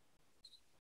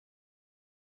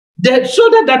 The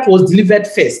shoulder that was delivered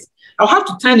first, I'll have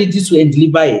to turn it this way and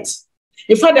deliver it.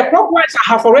 In fact, the clockwise,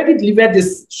 I have already delivered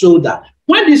this shoulder.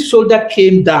 When this shoulder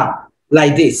came down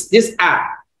like this arm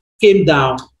came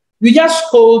down, we just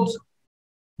hold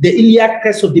the iliac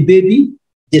crest of the baby,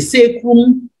 the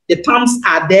sacrum, the thumbs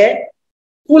are there,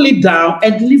 pull it down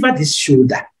and deliver this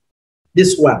shoulder,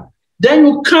 this one. Then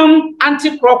you come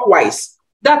anti-clockwise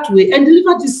that way and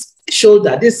deliver this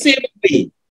shoulder the same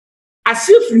way, as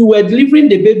if you were delivering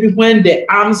the baby when the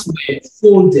arms were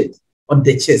folded on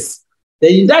the chest.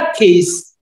 Then in that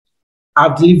case,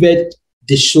 I've delivered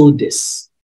the shoulders.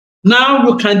 Now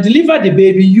you can deliver the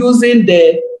baby using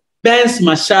the Ben's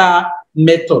Marshall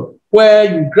method,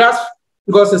 where you grasp,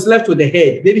 because it's left with the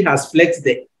head. Baby has flexed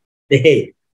the head.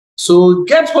 So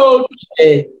get hold of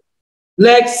the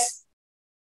Legs,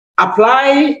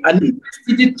 apply an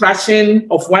steady traction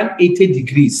of 180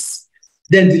 degrees,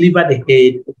 then deliver the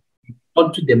head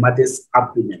onto the mother's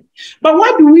abdomen. But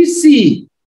what do we see?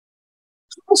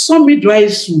 Some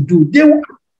midwives will do, they will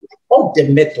of the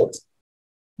method.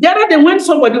 The other day when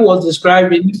somebody was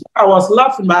describing, I was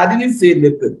laughing, but I didn't say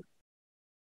anything.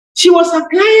 She was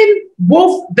applying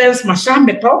both Bell's Marshall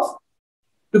method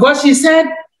because she said,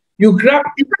 you grab,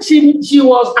 she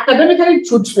was academically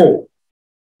truthful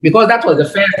because that was the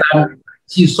first time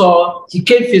she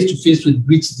came face to face with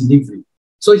breech delivery.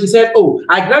 So she said, oh,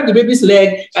 I grabbed the baby's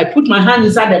leg, I put my hand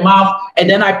inside the mouth, and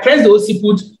then I press the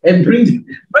occiput and bring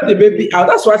the baby out.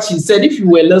 That's what she said, if you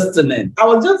were listening. I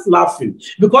was just laughing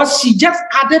because she just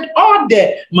added all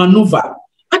the maneuver.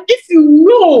 And if you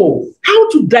know how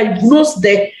to diagnose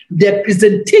the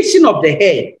presentation of the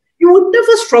head, you will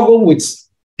never struggle with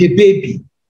the baby.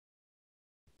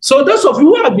 So those of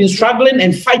you who have been struggling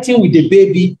and fighting with the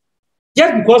baby,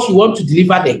 just because you want to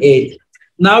deliver the head,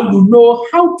 now you know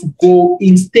how to go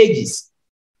in stages.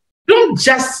 Don't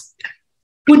just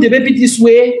put the baby this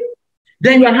way,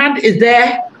 then your hand is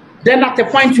there, then at a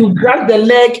point you grab the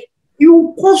leg,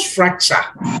 you cause fracture.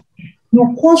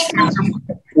 You cause fracture for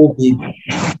the poor baby.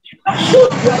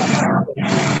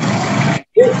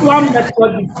 This one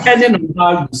method depending on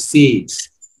how you say it.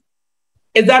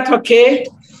 Is that okay?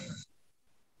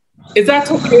 Is that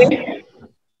okay?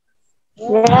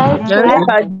 Yes.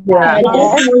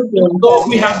 So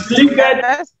we have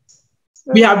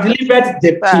delivered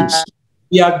the breech.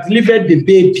 We have delivered the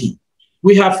baby.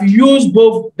 We have used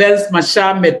both Bell's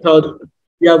Marshall method.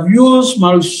 We have used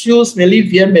Mauritius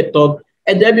Melivier method.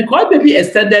 And then because baby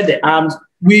extended the arms,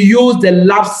 we use the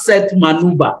lap-set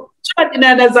maneuver. So in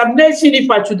an examination,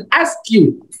 if I should ask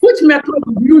you, which method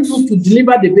do you use to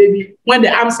deliver the baby when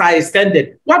the arms are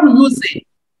extended? What will you say?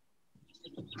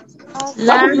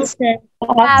 Lap-set. The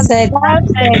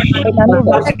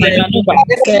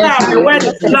word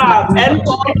is lap,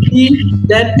 L-O-P,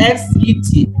 then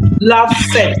S-E-T,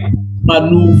 lap-set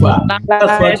maneuver.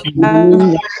 That's what you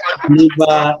use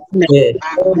maneuver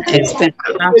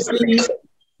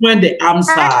when the arms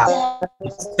are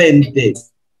extended.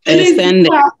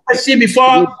 Actually,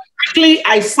 before quickly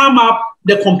I sum up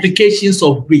the complications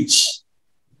of breech.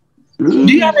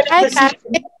 Do you have any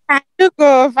questions? Can you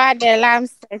go over the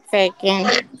Lancet again?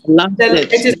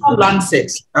 It is not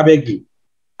Lancet, I beg you.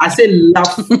 I say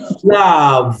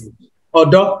love,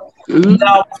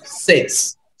 love set.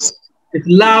 It's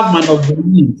love man of the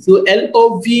name. So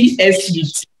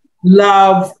L-O-V-S-E-T,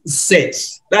 love set.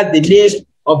 That's the name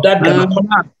of that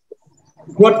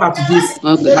what part of this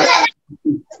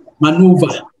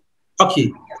maneuver.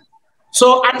 Okay.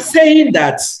 So I'm saying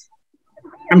that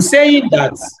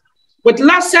with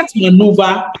last-set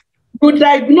maneuver, you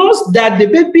diagnose that the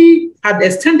baby had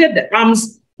extended the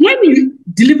arms when you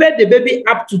delivered the baby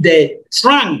up to the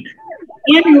trunk.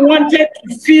 When you wanted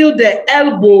to feel the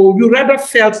elbow, you rather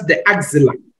felt the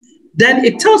axilla. Then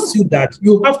it tells you that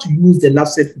you have to use the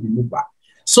last-set maneuver.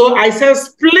 So I said,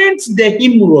 splint the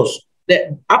humerus,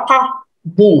 the upper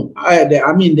bone,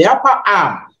 the upper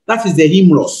arm, that is the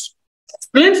humerus.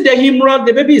 Splint the humerus,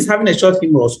 the baby is having a short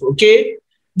humerus, okay?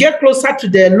 Get closer to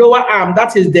the lower arm,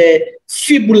 that is the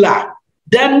fibula.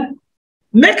 Then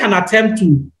make an attempt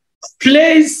to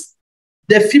place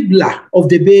the fibula of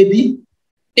the baby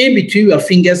in between your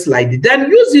fingers like this. Then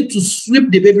use it to sweep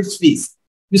the baby's face.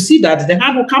 You see that the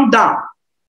hand will come down.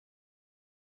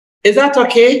 Is that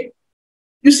okay?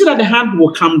 You see that the hand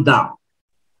will come down.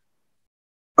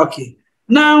 Okay.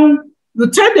 Now, you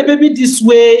turn the baby this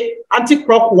way,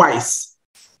 anti-clockwise.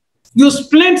 You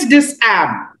splint this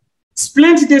arm.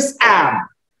 Splint this arm,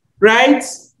 right?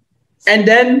 And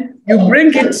then you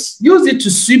bring it, use it to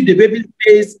sweep the baby's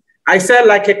face. I said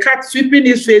like a cat sweeping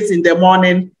his face in the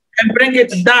morning and bring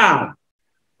it down.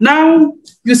 Now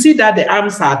you see that the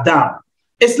arms are down.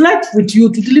 It's left with you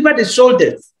to deliver the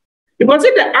shoulders. Because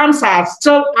if the arms are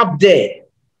still up there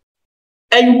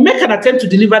and you make an attempt to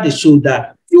deliver the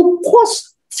shoulder, you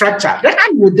cause fracture. The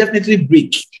hand will definitely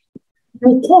break.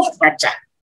 You cause fracture.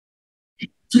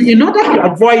 So in order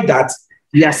to avoid that,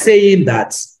 we are saying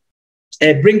that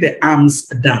bring the arms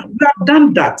down. You have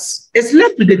done that. It's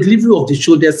left with the delivery of the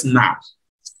shoulders now.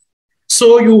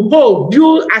 So you hold,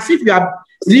 as if you are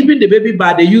delivering the baby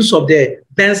by the use of the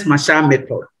Bell's Marshall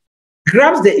method.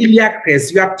 Grabs the iliac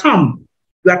crest, your thumb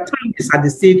is at the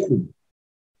sacrum.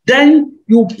 Then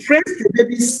you press the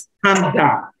baby's hand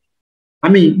down.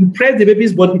 You press the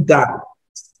baby's body down.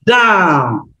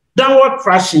 Downward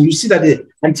crashing, you see that the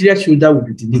anterior shoulder will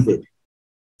be delivered.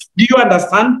 Do you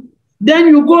understand? Then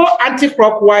you go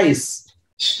anti-clockwise.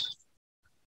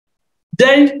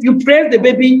 Then you press the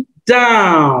baby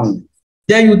down.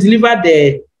 Then you deliver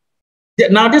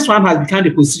now this one has become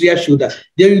the posterior shoulder.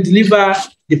 Then you deliver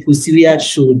the posterior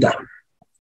shoulder.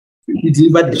 You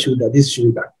deliver the shoulder, this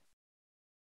shoulder.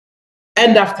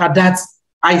 And after that,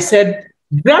 I said,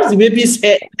 grab the baby's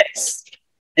head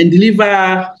and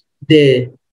deliver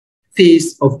the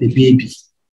face of the baby.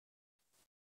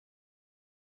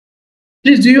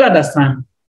 Please, do you understand?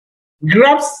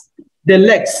 Grabs the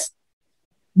legs.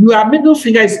 Your middle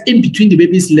finger is in between the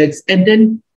baby's legs and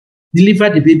then deliver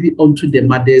the baby onto the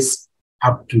mother's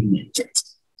abdomen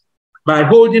by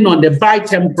holding on the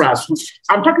bitemporal.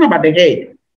 I'm talking about the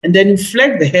head. And then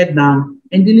inflect the head down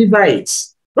and deliver it.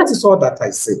 That is all that I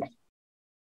say.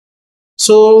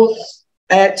 So,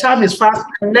 time is fast.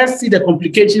 Let's see the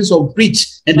complications of breech,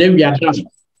 and then we are done.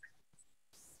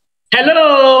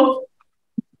 Hello.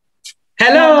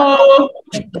 Hello.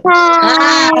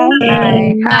 Hi.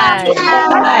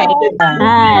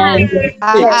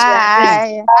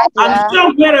 I'm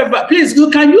sure wherever, please, you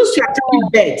can use your teddy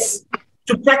bears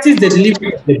to practice the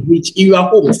delivery of the breech in your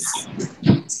homes.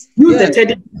 Use the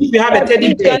teddy, if you have a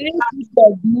teddy bear.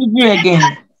 Delivery again.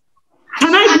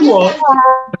 Can I do what?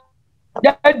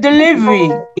 The delivery.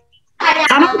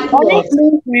 Can I do what?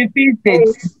 Please repeat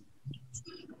it.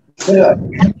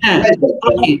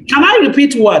 Okay. Can I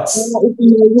repeat what? The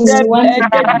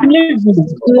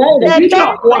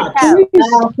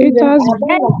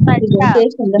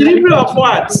Delivery of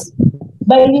what?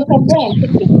 Delivery of what?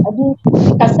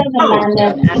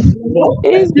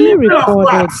 It's being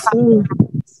recorded.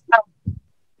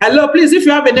 Hello, please, if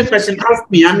you have any question, ask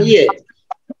me. I'm here.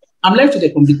 I'm left to the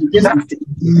complications.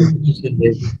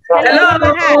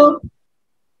 Hello.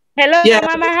 Hello, Yes.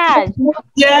 Mama Haj.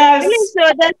 Yes. So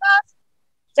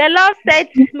the Lord said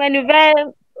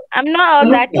maneuver. I'm not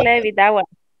all that clear with that one.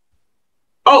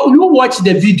 Oh, you watch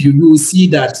the video, you will see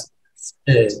that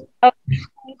the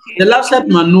left side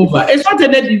maneuver. It's not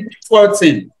any difficult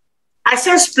thing. I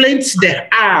said splint the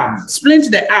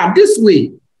arm this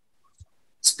way.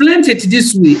 Splint it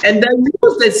this way, and then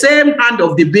use the same hand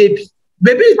of the baby's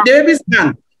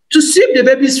hand to sweep the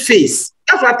baby's face.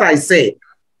 That's what I say.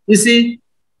 You see,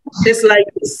 it's like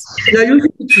this. You're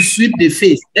using it to sweep the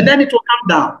face, and then it will come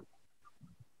down.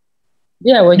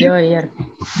 Yeah, well, yeah.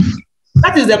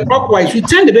 That is the clockwise. You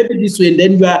turn the baby this way, and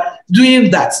then you are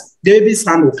doing that. The baby's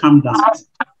hand will come down.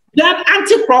 Then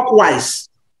anti-clockwise,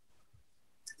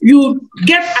 you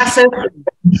get access to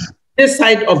this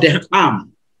side of the arm.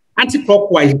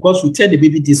 Anti-clockwise, because you turn the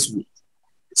baby this way.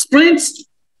 Sprint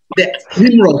the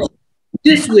rim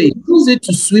this way. Use it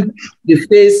to sweep the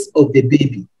face of the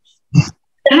baby. The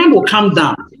hand will come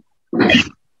down.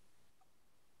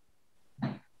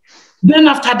 Then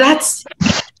after that,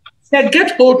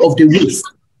 get hold of the waist.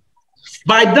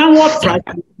 By downward thrust,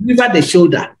 you deliver the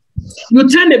shoulder. You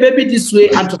turn the baby this way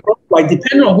and to clockwise,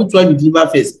 depending on which one you deliver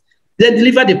first. Then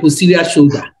deliver the posterior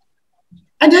shoulder.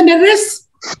 And then the rest,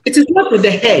 it is not with the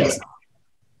head.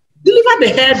 Deliver the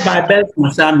head by belt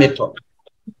massage method.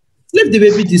 Flip the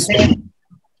baby this way.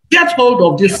 Get hold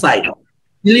of this side.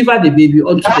 Deliver the baby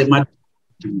onto the mat.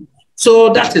 So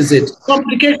that is it.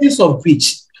 Complications of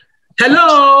breech.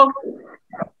 Hello.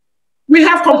 We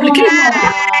have complications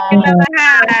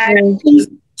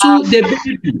to the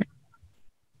baby.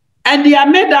 And they are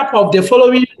made up of the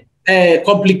following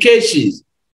complications.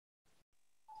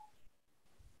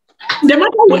 The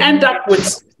mother will end up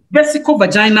with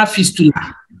vesico-vaginal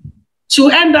fistula. She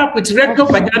will end up with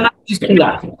recto-vaginal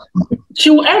fistula. She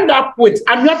will end up with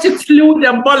amniotic fluid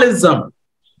embolism,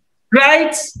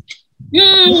 right?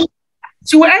 She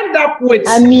will end up with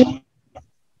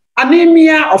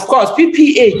anemia, of course,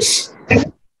 PPH,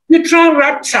 uterine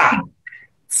rupture,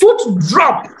 foot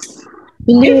drop.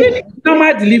 Even in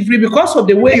normal delivery, because of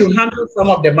the way you handle some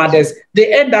of the mothers,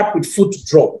 they end up with foot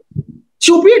drop.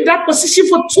 She'll be in that position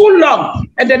for too long,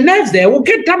 and the nerves there will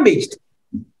get damaged.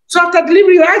 So after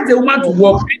delivery, you ask the woman to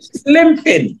walk, she's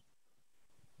limping.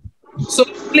 So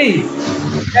please,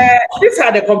 these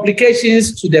are the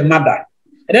complications to the mother.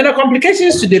 And then the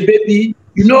complications to the baby,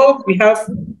 you know, we have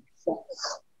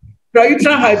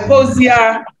intrauterine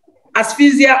hypoxia,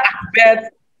 asphyxia at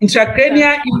birth,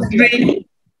 intracranial injury,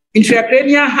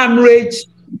 intracranial hemorrhage,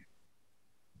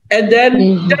 and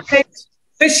then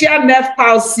facial nerve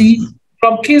palsy,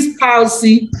 Pumpkin's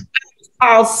palsy.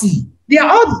 They are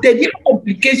all the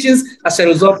complications as a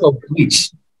result of breech.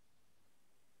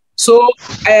 So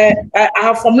I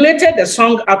have formulated the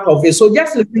song out of it. So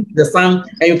just listen to the song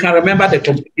and you can remember the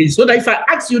complications. So that if I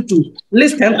ask you to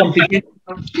list 10 complications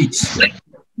of breech,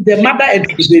 the mother and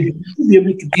the baby will be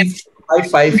able to give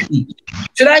 5 each.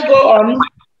 Should I go on?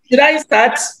 Should I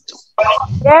start?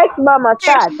 Yes, Mama,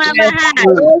 start.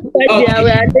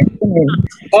 Okay.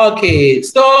 Okay,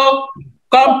 so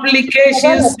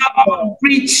complications of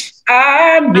breech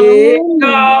are made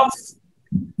of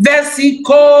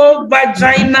vesico,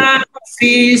 vagina,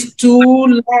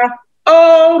 fistula,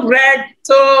 oh,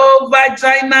 recto,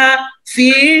 vagina,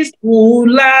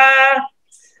 fistula,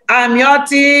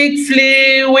 amniotic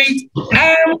fluid,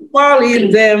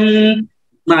 embolism,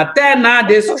 maternal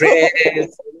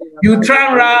distress,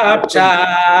 uterine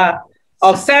rupture,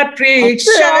 obstetric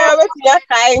shock,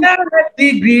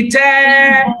 degree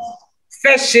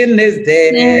fashion is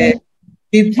there,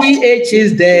 the pH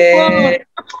is there,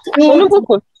 food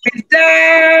is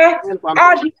there,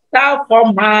 all the stuff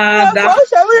for mother.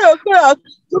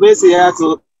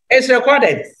 It's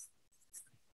recorded.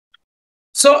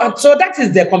 So that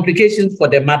is the complication for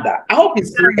the mother. I hope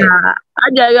it's clear.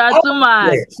 Hajia, you are too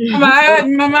much.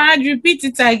 Mama, repeat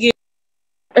it again.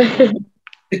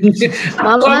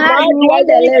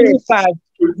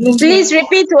 Please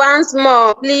repeat once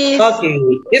more, please. Okay,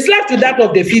 it's like to that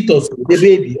of the fetus, the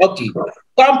baby. Okay,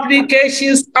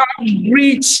 complications of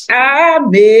breech are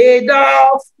made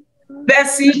of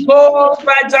vesico,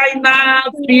 vagina,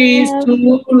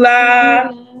 fistula,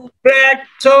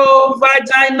 recto,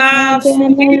 vagina,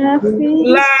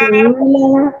 fistula,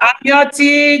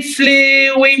 amniotic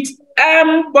fluid,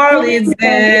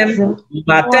 embolism,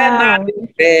 maternal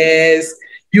distress,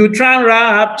 uterine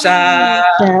rupture.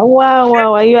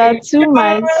 Wow, you are too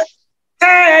much.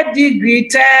 Third degree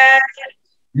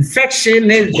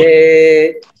infection is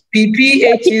there,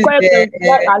 PPH is there,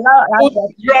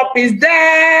 foot drop is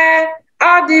there,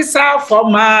 all these are for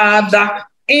mother,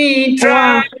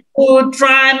 intrauterine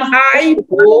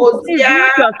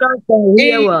hypoxia,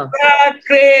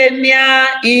 intracranial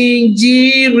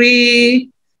injury,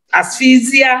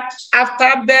 asphyxia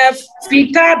after birth,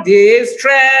 fetal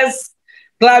distress,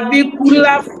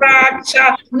 clavicular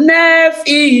fracture, nerve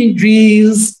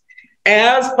injuries,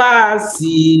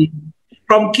 palsy,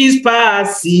 from kiss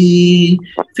palsy,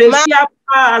 facial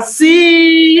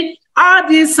palsy, all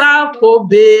these are for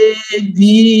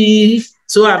baby.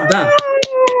 So I'm done.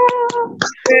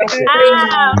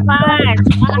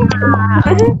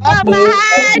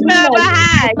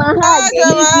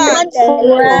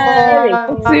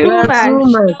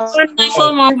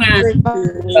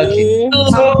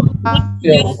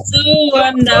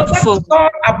 Wonderful.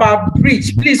 Talk about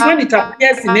breech, please. When it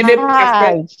appears in any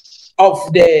aspect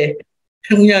of the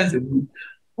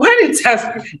when it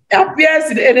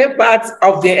appears in any part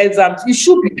of the exam, you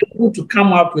should be able to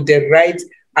come up with the right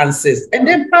answers, and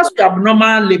then pass to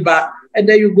abnormal labor, and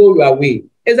then you go your way.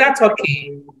 Is that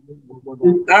okay?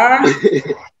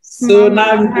 So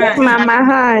now, Mama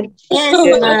Haj. Yes,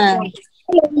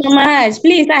 Mama Haj,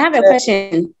 please, I have a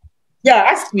question. Yeah,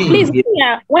 ask me. Please,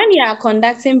 when you are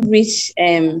conducting breech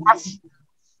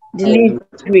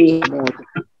delivery,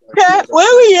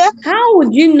 how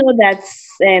would you know that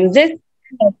this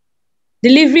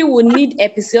delivery will need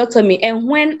episiotomy, and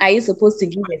when are you supposed to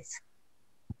give it?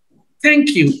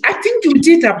 Thank you. I think you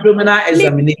did abdominal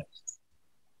examination.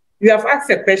 You have asked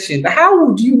a question. How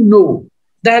would you know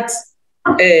that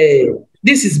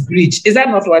this is breech? Is that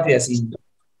not what you are saying?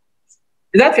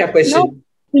 Is that your question? No,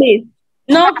 please.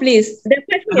 No, please. The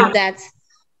question is that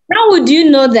how would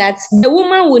you know that the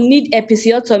woman will need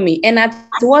episiotomy, and at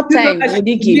what time would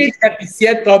you give?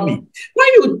 Episiotomy.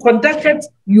 When you conducted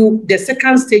the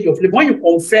second stage of labor, when you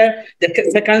confer the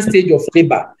second stage of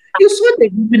labor, you saw the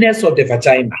deepness of the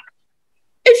vagina.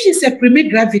 If she's a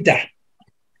primigravida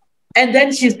and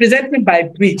then she's presenting by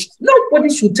breech, nobody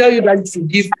should tell you that you should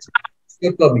give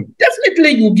episiotomy.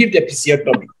 Definitely you give the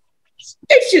episiotomy.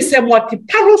 If she's a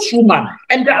multiparous woman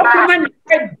and the abdomen is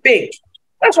quite big,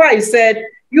 that's why I said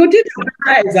you did an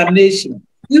examination.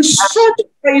 You saw the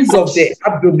size of the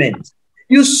abdomen.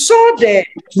 You saw the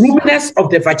roominess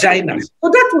of the vagina. So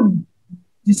that will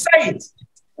decide.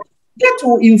 That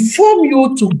will inform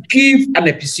you to give an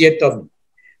episiotomy.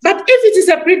 But if it is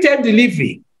a preterm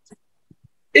delivery,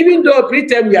 even though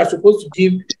preterm we are supposed to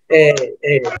give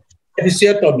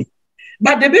episiotomy,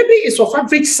 but the baby is of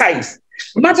average size.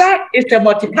 Mother is a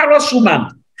multiparous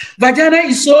woman. Vagina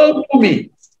is so roomy.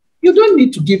 You don't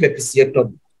need to give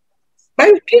episiotomy. But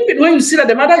you give it when you see that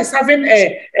the mother is having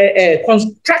a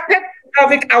contracted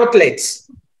pelvic outlet.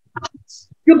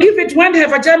 You give it when her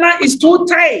vagina is too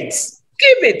tight.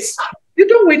 Give it. You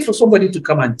don't wait for somebody to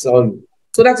come and tell you.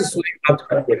 So that is why you have to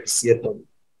have the episiotomy.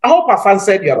 I hope I've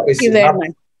answered your question. Thank you very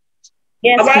much.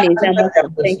 Yes, please.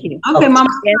 Thank you. Okay, Mama.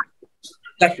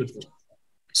 Yes.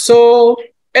 So,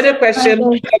 any question?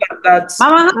 Mama,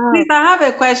 please, I have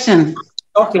a question.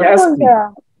 Okay, ask me.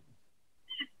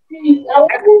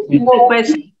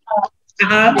 Question.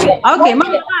 Okay,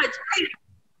 Mama.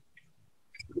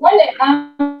 when the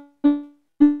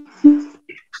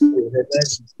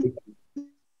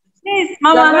Please,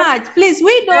 Mama Haj, please,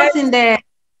 we those in the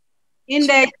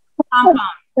compound.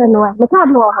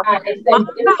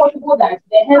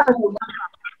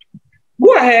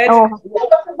 Go ahead.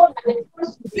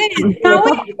 Please,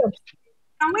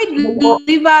 can we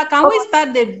deliver? Can we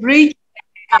start the breech?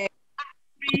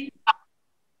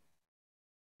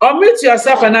 Unmute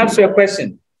yourself and ask your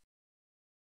question.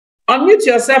 Unmute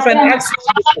yourself and ask your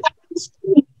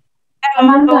question.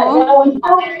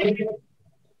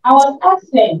 I was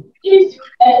asking if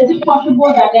is it possible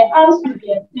that the arms will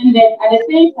be extended at the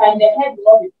same time the head will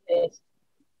not be placed?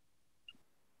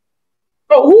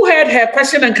 Oh, who heard her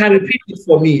question and can repeat it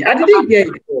for me? I didn't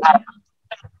hear it.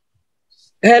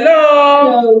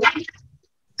 Hello.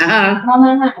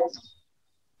 Mama Haj.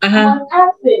 I was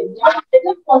asking, is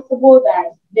it possible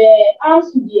that the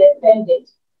arms will be extended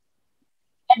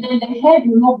and then the head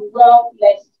will not be well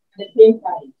placed at the same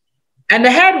time? And the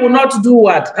head will not do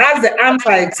what? As the arms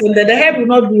are extended, the head will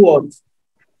not do what?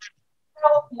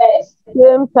 Well placed.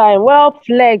 Same time, well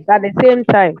flexed at the same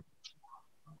time.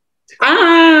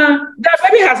 The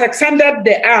baby has extended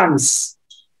the arms.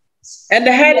 And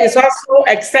the head is also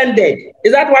extended.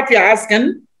 Is that what you're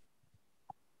asking?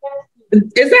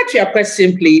 Is that your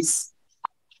question, please?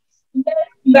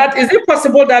 That is it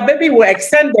possible that baby will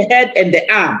extend the head and the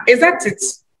arm? Is that it?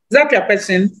 Is that your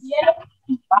question?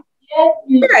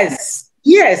 Yes.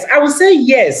 Yes, I would say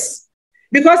yes.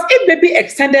 Because if baby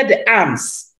extended the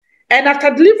arms and after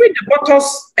delivering the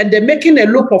bottles and then making a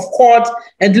loop of cord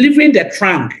and delivering the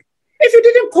trunk, if you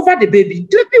didn't cover the baby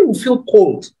will feel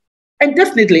cold. And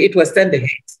definitely it will extend the head.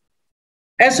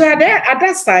 And so at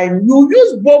that time, you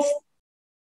use both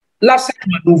left side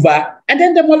maneuver and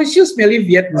then the malicious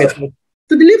Viet method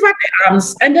to deliver the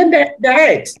arms and then the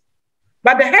head.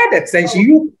 But the head extension,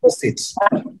 you caused it.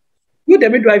 You, the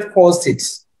midwife, caused it.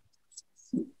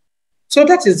 So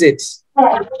that is it. All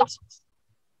right.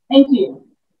 Thank you.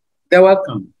 You're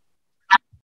welcome.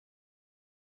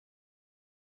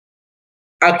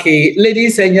 Okay,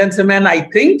 ladies and gentlemen, I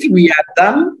think we are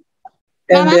done.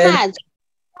 And Mama Haj.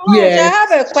 Yes.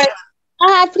 I have a question.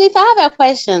 Please, I have a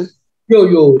question.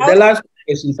 Yo, the last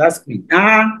question is ask me.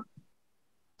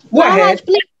 Go ahead.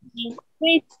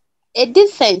 Please, a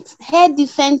descent, hair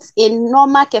descent in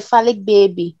normal cephalic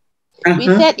baby. We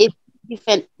said it's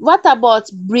different. What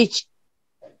about breech?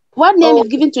 What name is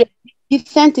given to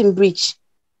descent in breech?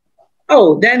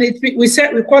 Oh, then we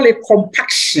call it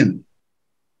compaction.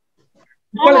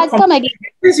 Come again.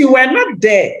 Because you were not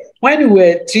there when we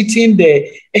were treating the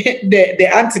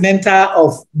antenatal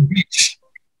of breech.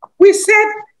 We said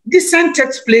descent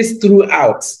takes place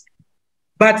throughout,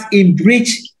 but in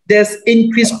breech there's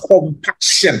increased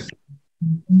compaction.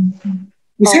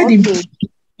 We said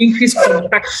increased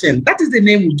compaction. That is the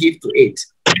name we give to it.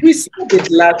 We said it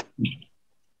last week.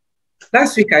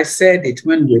 Last week I said it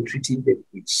when we were treating the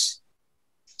breech.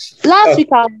 Last week,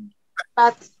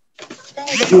 but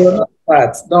you were not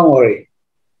part. Don't worry.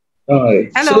 Don't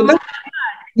worry. Hello. So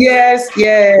yes.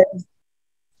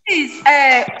 Please,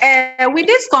 with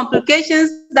these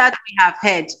complications that we have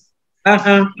had,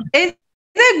 is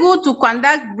it good to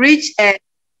conduct breech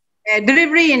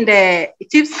delivery in the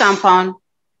chief's compound?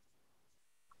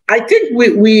 I think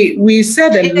we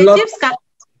said a lot.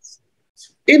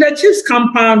 In the chief's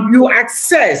compound, you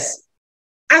assess.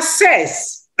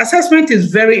 Assessment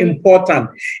is very important.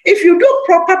 If you do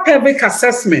proper pelvic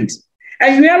assessment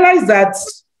and you realize that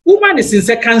woman is in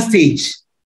second stage,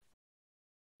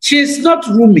 she's not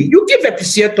roomy, you give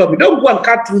episiotomy. Don't go and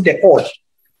cut through the cord.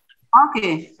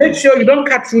 Okay. Make sure you don't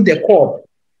cut through the cord.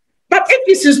 But if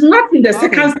this is not in the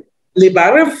second stage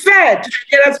labor, refer to the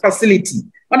nearest facility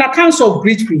on account of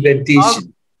breech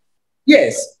prevention.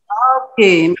 Yes.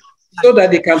 Okay. So that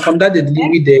they can conduct the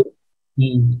delivery there.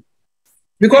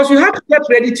 Because you have to get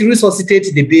ready to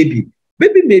resuscitate the baby.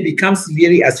 Baby may become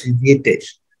severely asphyxiated.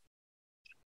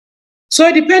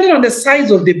 So depending on the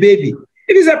size of the baby,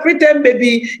 if it's a preterm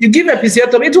baby, you give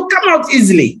episiotomy, it will come out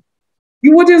easily.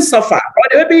 You wouldn't suffer. Or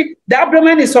the baby, the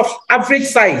abdomen is of average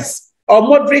size or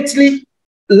moderately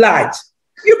large.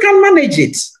 You can manage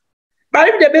it. But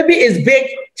if the baby is big,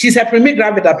 she's a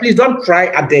primigravida, please don't try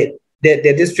at the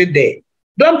district there.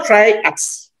 Don't try at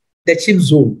the chip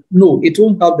zone. No, it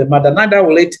won't help the mother, neither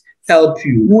will it help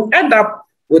you. You'll end up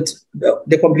with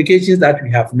the complications that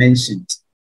we have mentioned.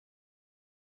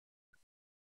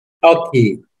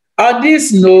 Okay. On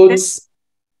these notes,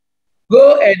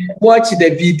 go and watch the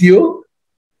video,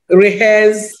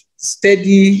 rehearse,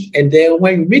 study, and then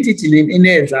when you meet it in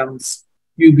exams,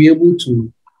 you'll be able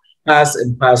to pass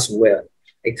and pass well.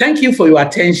 I thank you for your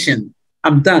attention.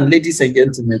 I'm done, ladies and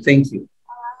gentlemen. Thank you.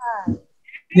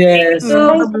 Yes.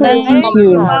 Thank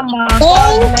you. Mama.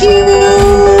 Thank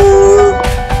you.